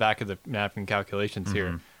do some back of the napkin calculations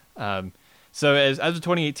here. So as of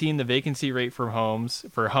 2018, the vacancy rate for homes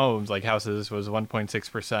like houses was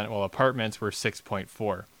 1.6%, while apartments were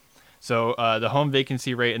 6.4%. So the home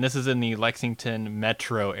vacancy rate, and this is in the Lexington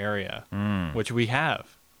metro area, which we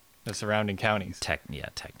have the surrounding counties.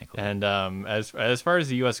 Technically. And as far as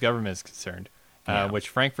the U.S. government is concerned, which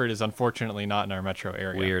Frankfurt is unfortunately not in our metro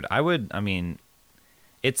area. Weird.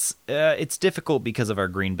 It's difficult because of our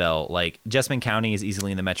green belt. Like Jessamine County is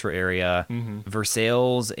easily in the metro area.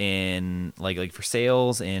 Versailles in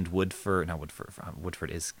Versailles and Woodford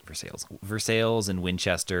is Versailles. Versailles and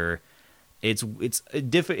Winchester.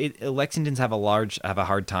 Lexington's have a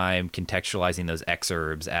hard time contextualizing those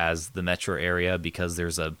exurbs as the metro area because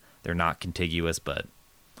they're not contiguous, but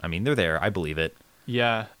I mean they're there. I believe it.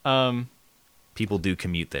 Yeah. People do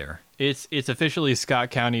commute there. It's officially Scott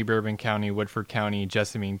County, Bourbon County, Woodford County,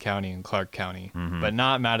 Jessamine County, and Clark County, but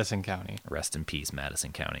not Madison County. Rest in peace,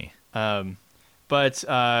 Madison County. So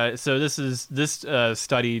this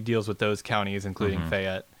study deals with those counties, including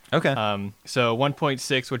Fayette. Okay. So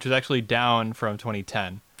 1.6, which is actually down from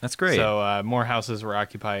 2010. That's great. So more houses were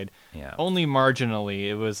occupied. Yeah. Only marginally.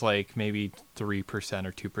 It was like maybe 3%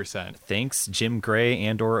 or 2%. Thanks, Jim Gray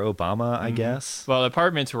and/or Obama, I guess. Well,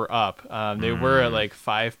 apartments were up. They were at like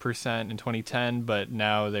 5% in 2010, but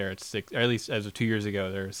now they're at 6. Or at least as of 2 years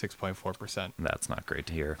ago, they're at 6.4%. That's not great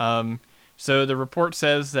to hear. So the report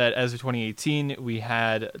says that as of 2018, we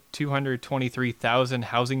had 223,000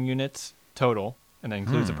 housing units total, and that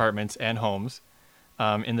includes apartments and homes.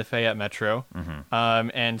 In the Fayette Metro.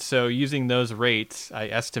 And so using those rates, I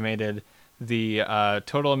estimated the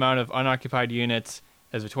total amount of unoccupied units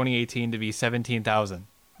as of 2018 to be 17,000.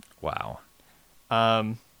 Wow.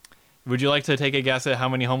 Would you like to take a guess at how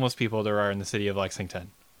many homeless people there are in the city of Lexington?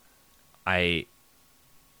 The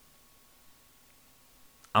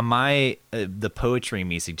poetry in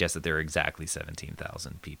me suggests that there are exactly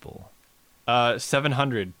 17,000 people.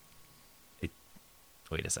 700.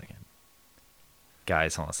 Wait a second.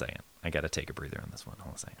 Guys, hold on a second. I got to take a breather on this one.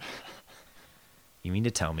 Hold on a second. You mean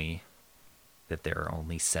to tell me that there are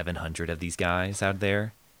only 700 of these guys out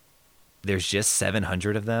there? There's just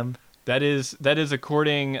 700 of them? That is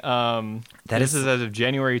according. This is as of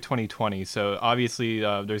January 2020. So obviously,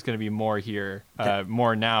 there's going to be more here,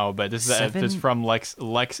 more now. But this is from Lex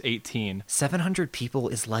 18. 700 people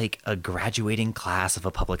is like a graduating class of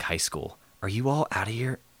a public high school. Are you all out of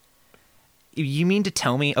here? You mean to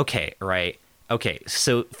tell me? Okay, right. Okay,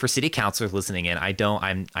 so for city councilors listening in, I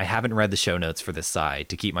haven't read the show notes for this side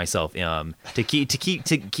to keep myself to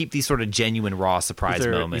keep these sort of genuine raw surprise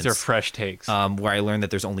moments. These are fresh takes. Where I learned that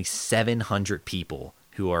there's only 700 people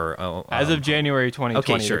who are as of January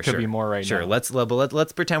 2020. Okay, sure, there could be more right now. Sure, let's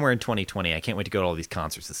pretend we're in 2020. I can't wait to go to all these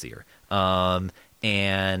concerts this year.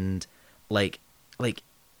 And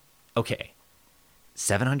okay,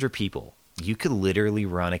 700 people. You could literally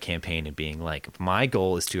run a campaign and being like, my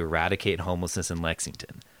goal is to eradicate homelessness in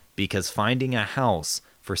Lexington, because finding a house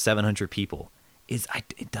for 700 people it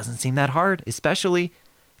doesn't seem that hard. Especially,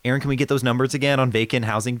 Aaron, can we get those numbers again on vacant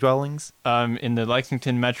housing dwellings? In the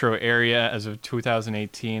Lexington metro area, as of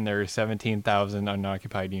 2018, there are 17,000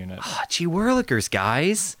 unoccupied units. Gee whirlikers,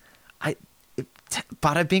 guys!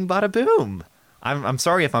 Bada bing, bada boom. I'm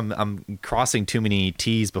sorry if I'm crossing too many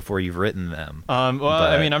T's before you've written them.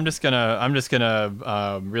 I mean, I'm just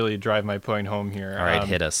gonna really drive my point home here. All right,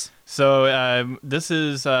 hit us. So this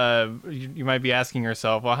is you might be asking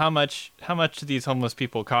yourself, well, how much do these homeless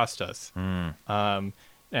people cost us?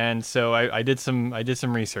 And so I did some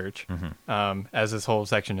research, as this whole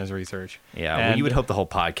section is research. Yeah, well, you would hope the whole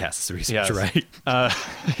podcast is research, yes. Right?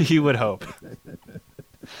 You would hope.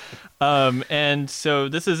 And so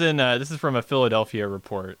this is from a Philadelphia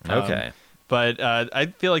report. Okay. But I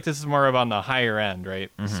feel like this is more of on the higher end, right?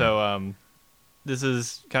 So this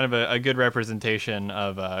is kind of a good representation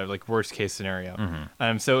of like worst case scenario.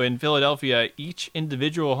 So in Philadelphia, each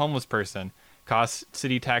individual homeless person costs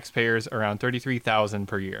city taxpayers around $33,000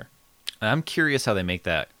 per year. I'm curious how they make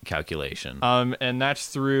that calculation. And that's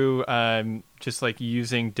through just like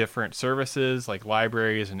using different services like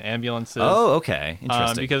libraries and ambulances. Oh, okay.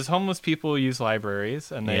 Interesting. Because homeless people use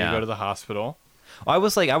libraries and they go to the hospital. Well, I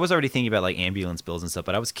was already thinking about like ambulance bills and stuff,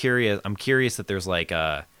 but I'm curious that there's like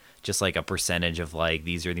just like a percentage of like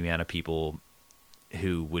these are the amount of people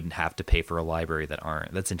who wouldn't have to pay for a library that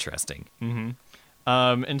aren't. That's interesting.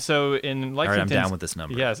 And so in Lexington's, all right, I'm down with this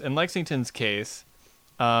number. Yes, in Lexington's case,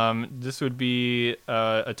 this would be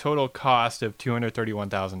a total cost of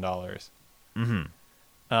 $231,000.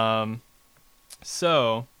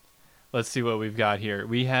 So let's see what we've got here.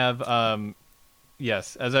 We have,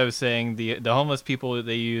 yes, as I was saying, the homeless people,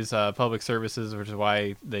 they use public services, which is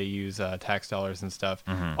why they use tax dollars and stuff.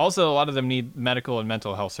 Also, a lot of them need medical and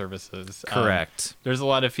mental health services. Correct. There's a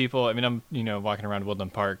lot of people. I mean, I'm walking around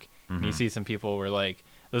Woodland Park, and you see some people where like,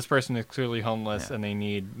 this person is clearly homeless and they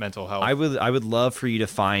need mental help. I would love for you to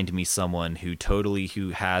find me someone who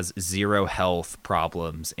has zero health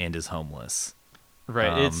problems and is homeless.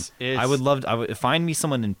 Right. I would find me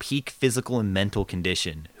someone in peak physical and mental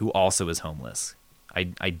condition who also is homeless.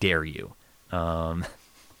 I dare you.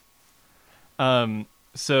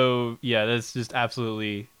 So yeah, that's just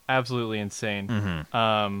absolutely insane.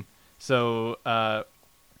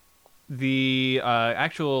 The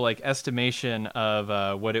actual like estimation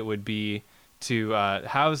of what it would be to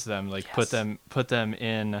house them, like put them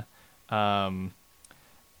in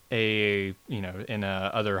in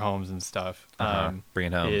other homes and stuff, Bring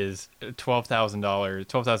it home, is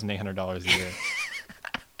 $12,800 a year.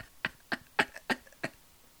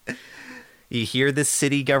 You hear this,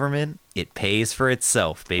 city government? It pays for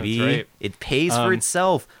itself, baby. That's right. It pays for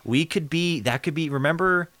itself.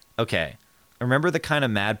 Remember the kind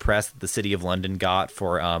of mad press that the city of London got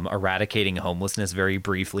for eradicating homelessness very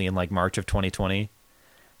briefly in like March of 2020?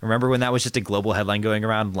 Remember when that was just a global headline going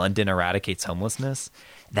around, London eradicates homelessness?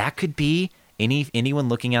 That could be anyone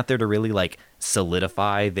looking out there to really like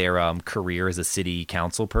solidify their career as a city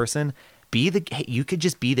council person. You could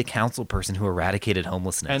just be the council person who eradicated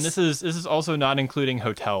homelessness. And this is also not including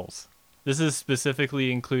hotels. This is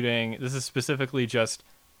specifically just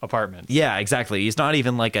apartments. Yeah, exactly. It's not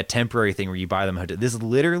even like a temporary thing where you buy them hotel. This is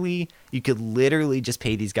literally, you could literally just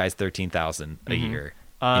pay these guys $13,000 a year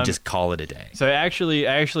and just call it a day. So I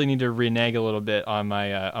actually need to renege a little bit on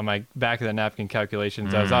my back of the napkin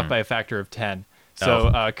calculations. I was off by a factor of 10.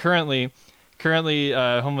 So currently,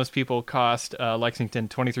 homeless people cost Lexington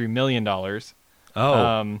 $23 million.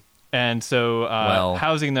 And so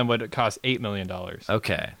housing them would cost $8 million.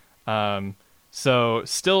 Okay. So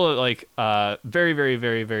still like very, very,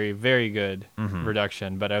 very, very, very good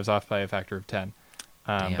reduction, but I was off by a factor of 10.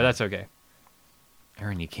 But that's okay.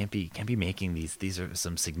 Aaron, you can't be making these are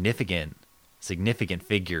some significant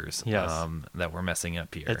figures that we're messing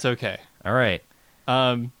up here. It's okay. All right.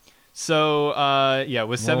 With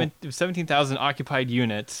 17,000 occupied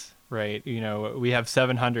units, right? We have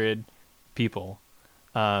 700 people.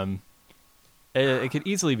 It could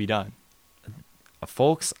easily be done.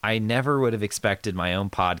 Folks, I never would have expected my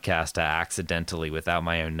own podcast to accidentally, without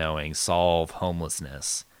my own knowing, solve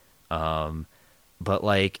homelessness. But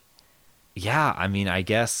like, yeah, I mean, I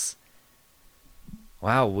guess,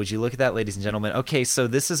 wow, would you look at that, ladies and gentlemen? Okay, so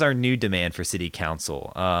this is our new demand for city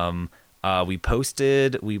council. We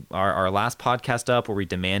posted our last podcast up where we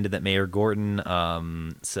demanded that Mayor Gordon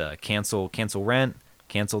cancel rent,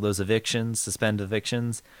 cancel those evictions, suspend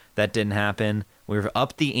evictions. That didn't happen. We've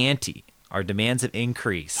upped the ante. Our demands have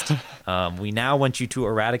increased. We now want you to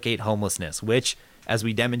eradicate homelessness, which, as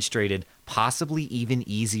we demonstrated, possibly even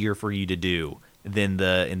easier for you to do than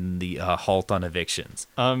the halt on evictions.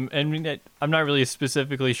 And I'm not really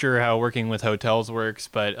specifically sure how working with hotels works,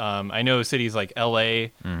 but I know cities like LA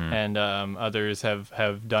and others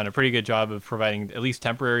have done a pretty good job of providing at least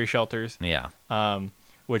temporary shelters. Yeah.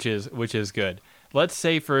 Which is good. Let's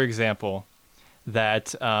say, for example,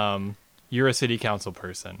 that you're a city council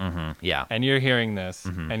person. Yeah. And you're hearing this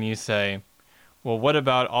and you say, well, what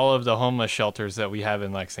about all of the homeless shelters that we have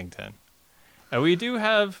in Lexington? And we do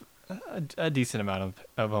have a decent amount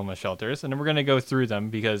of homeless shelters, and we're going to go through them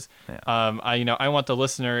because I want the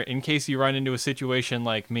listener, in case you run into a situation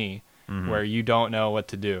like me where you don't know what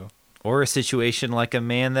to do, or a situation like a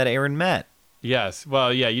man that Aaron met. Yes,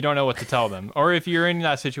 well, yeah, you don't know what to tell them, or if you're in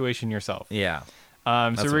that situation yourself. Yeah.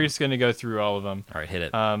 So we're just going to go through all of them. All right, hit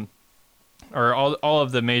it. Or all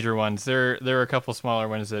of the major ones. There are a couple smaller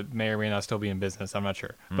ones that may or may not still be in business. I'm not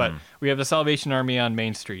sure, but we have the Salvation Army on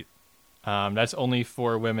Main Street. That's only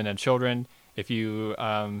for women and children. If you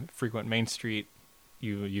frequent Main Street,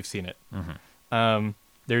 you've seen it.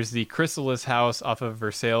 There's the Chrysalis House off of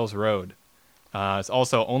Versailles Road. It's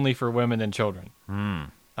also only for women and children.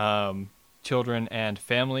 Children and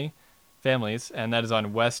families, and that is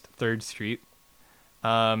on West 3rd Street.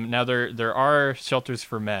 Now there are shelters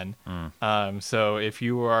for men. So if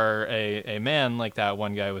you are a man like that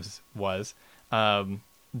one guy was,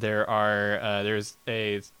 there's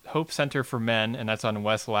a Hope Center for Men, and that's on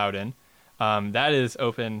West Loudoun. That is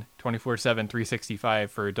open 24/7, 365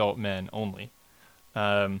 for adult men only.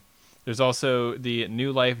 There's also the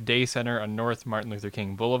New Life Day Center on North Martin Luther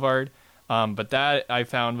King Boulevard. But that I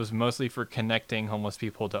found was mostly for connecting homeless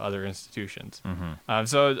people to other institutions.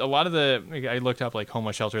 So a lot of I looked up like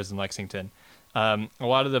homeless shelters in Lexington. A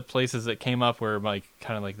lot of the places that came up were like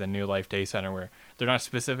kind of like the New Life Day Center, where they're not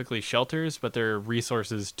specifically shelters, but they're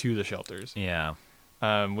resources to the shelters. Yeah.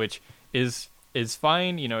 Which is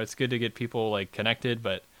fine. It's good to get people like connected,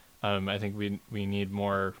 but I think we need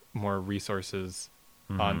more resources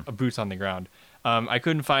on boots on the ground. I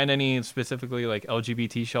couldn't find any specifically like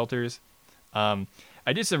LGBT shelters. I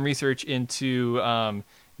did some research into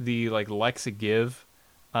the like Lexa Give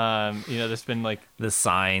There's been like The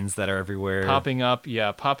signs that are everywhere. popping up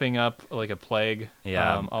like a plague.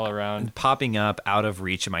 Yeah. All around. Popping up out of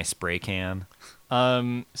reach of my spray can.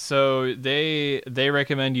 So they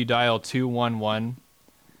recommend you dial 211.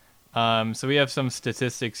 So we have some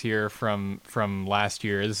statistics here from last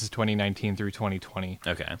year. This is 2019 through 2020.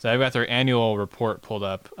 Okay. So I've got their annual report pulled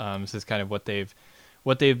up. This is kind of what they've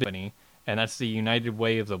been, and that's the United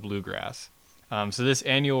Way of the Bluegrass. So this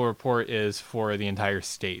annual report is for the entire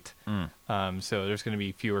state. So there's going to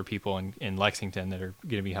be fewer people in Lexington that are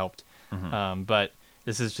going to be helped. But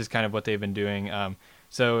this is just kind of what they've been doing.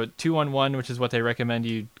 So 211, which is what they recommend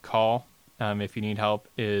you call if you need help,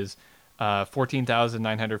 is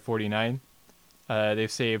 14,949.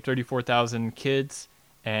 They've saved 34,000 kids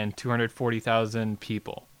and 240,000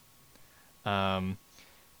 people.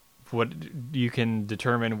 What you can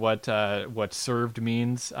determine what served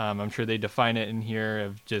means. I'm sure they define it in here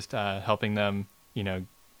of just helping them,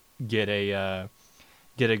 get a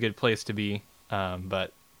good place to be.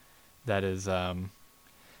 But that is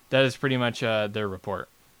pretty much their report.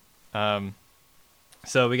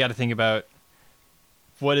 So we got to think about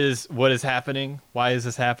what is happening. Why is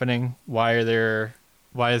this happening? Why is there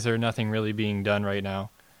nothing really being done right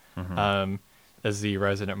now? As the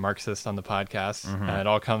resident Marxist on the podcast, it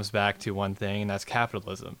all comes back to one thing, and that's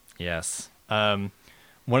capitalism. Yes. One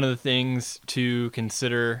of the things to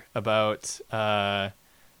consider about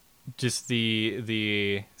just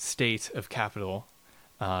the state of capital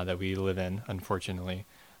that we live in, unfortunately,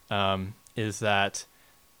 is that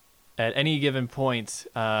at any given point,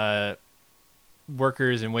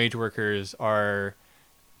 workers and wage workers are,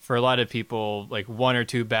 for a lot of people, like one or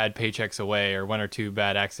two bad paychecks away or one or two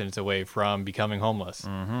bad accidents away from becoming homeless.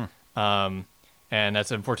 And that's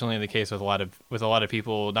unfortunately the case with a lot of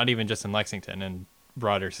people, not even just in Lexington and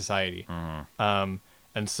broader society. And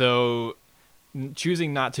so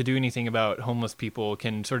choosing not to do anything about homeless people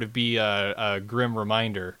can sort of be a grim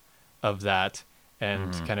reminder of that,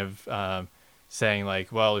 and kind of saying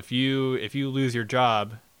like, well, if you lose your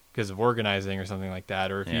job because of organizing or something like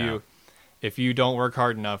that, or if you don't work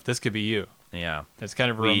hard enough, this could be you. Yeah. It's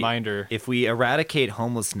kind of a reminder. If we eradicate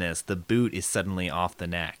homelessness, the boot is suddenly off the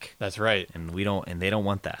neck. That's right. And they don't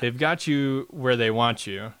want that. They've got you where they want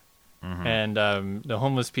you. And the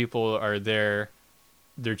homeless people are there.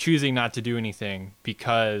 They're choosing not to do anything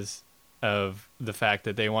because of the fact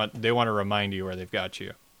that they want to remind you where they've got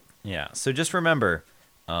you. Yeah. So just remember,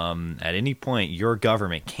 at any point, your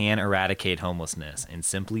government can eradicate homelessness and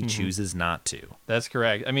simply chooses not to. That's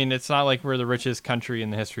correct. I mean, it's not like we're the richest country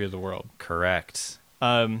in the history of the world. Correct.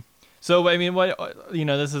 So, I mean,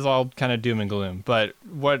 this is all kind of doom and gloom, but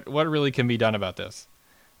what really can be done about this?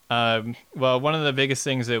 Well, one of the biggest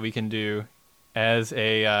things that we can do as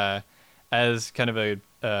kind of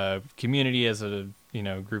a community, as a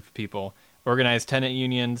group of people, organize tenant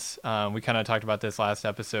unions. We kind of talked about this last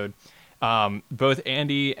episode. Both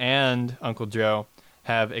Andy and Uncle Joe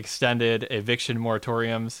have extended eviction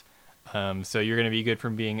moratoriums. So you're going to be good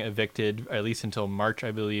from being evicted at least until March,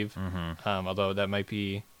 I believe. Although that might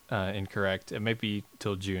be incorrect. It might be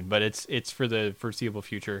till June, but it's for the foreseeable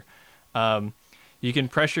future. You can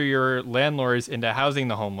pressure your landlords into housing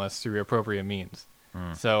the homeless through appropriate means.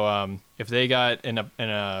 So if they got in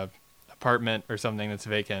a apartment or something that's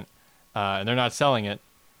vacant, and they're not selling it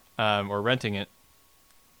or renting it,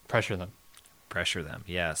 pressure them.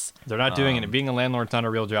 Yes. They're not doing it. Being a landlord's not a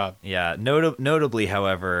real job. Yeah. Notably,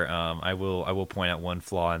 however, I will point out one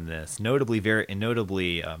flaw in this. Notably,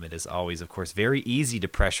 it is always, of course, very easy to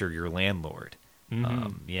pressure your landlord.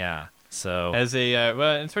 Yeah. So as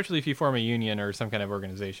especially if you form a union or some kind of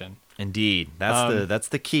organization. Indeed, that's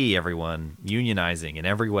the key. Everyone unionizing in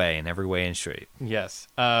every way and shape. Yes.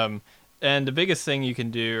 And the biggest thing you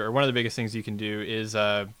can do, or one of the biggest things you can do, is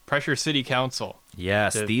pressure city council.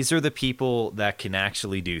 Yes, these are the people that can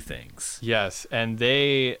actually do things. Yes, and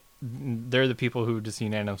they're the people who just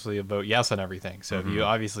unanimously vote yes on everything. So if you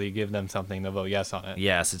obviously give them something, they'll vote yes on it.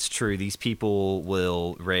 Yes, it's true. These people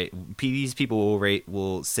will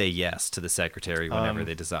say yes to the secretary whenever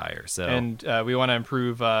they desire. So, and we want to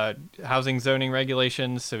improve housing zoning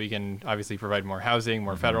regulations, so we can obviously provide more housing,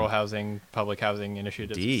 more federal housing, public housing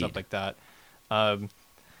initiatives, and stuff like that.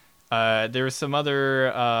 There's some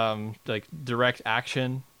other like direct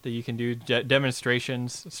action that you can do,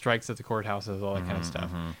 demonstrations, strikes at the courthouses, all that kind of stuff.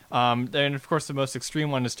 And of course, the most extreme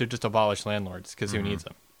one is to just abolish landlords, because who needs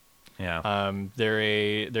them? Yeah.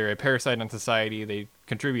 They're a parasite on society. They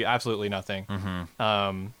contribute absolutely nothing,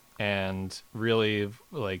 and really,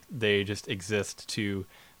 like, they just exist to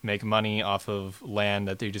make money off of land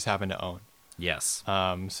that they just happen to own. Yes.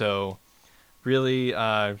 So really,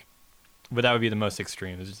 But that would be the most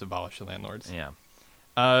extreme, is just abolish the landlords. Yeah.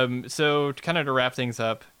 So kind of to wrap things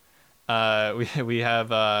up, we have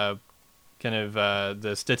the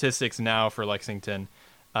statistics now for Lexington.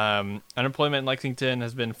 Unemployment in Lexington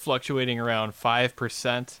has been fluctuating around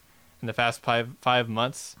 5% in the past five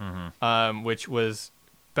months, which was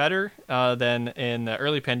better than in the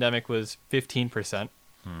early pandemic was 15%.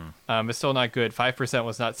 It's still not good. 5%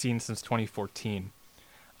 was not seen since 2014.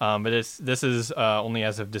 But this is only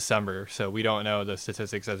as of December, so we don't know the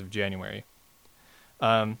statistics as of January.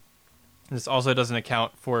 This also doesn't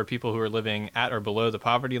account for people who are living at or below the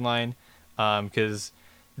poverty line, because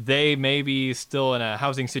they may be still in a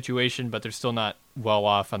housing situation, but they're still not well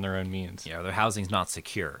off on their own means. Yeah, their housing's not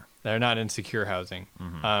secure. They're not in secure housing.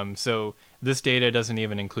 So this data doesn't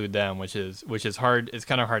even include them, which is hard. It's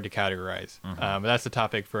kind of hard to categorize. But that's a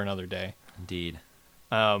topic for another day. Indeed.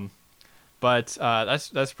 But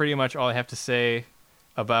that's pretty much all I have to say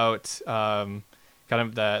about kind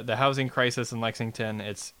of the housing crisis in Lexington.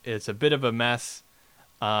 It's a bit of a mess,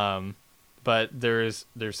 but there's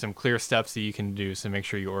some clear steps that you can do to make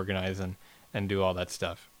sure you organize and do all that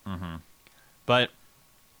stuff. But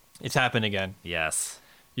it's happened again. Yes.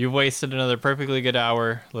 You've wasted another perfectly good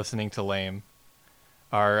hour listening to Lame,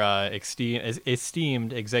 our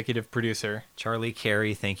esteemed executive producer. Charlie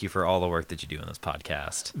Carey, thank you for all the work that you do in this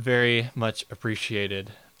podcast. Very much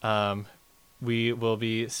appreciated. We will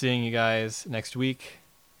be seeing you guys next week.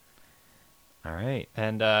 All right.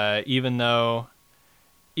 And even though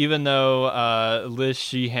Liz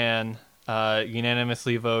Sheehan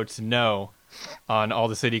unanimously votes no on all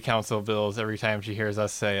the city council bills every time she hears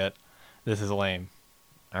us say it, this is lame.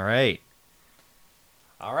 All right.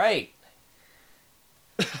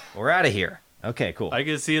 We're out of here. Okay, cool. I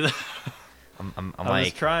can see that. I'm I like,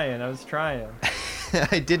 was trying.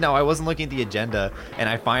 I did know. I wasn't looking at the agenda, and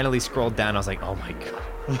I finally scrolled down. I was like, oh my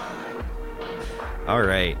God. All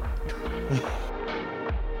right.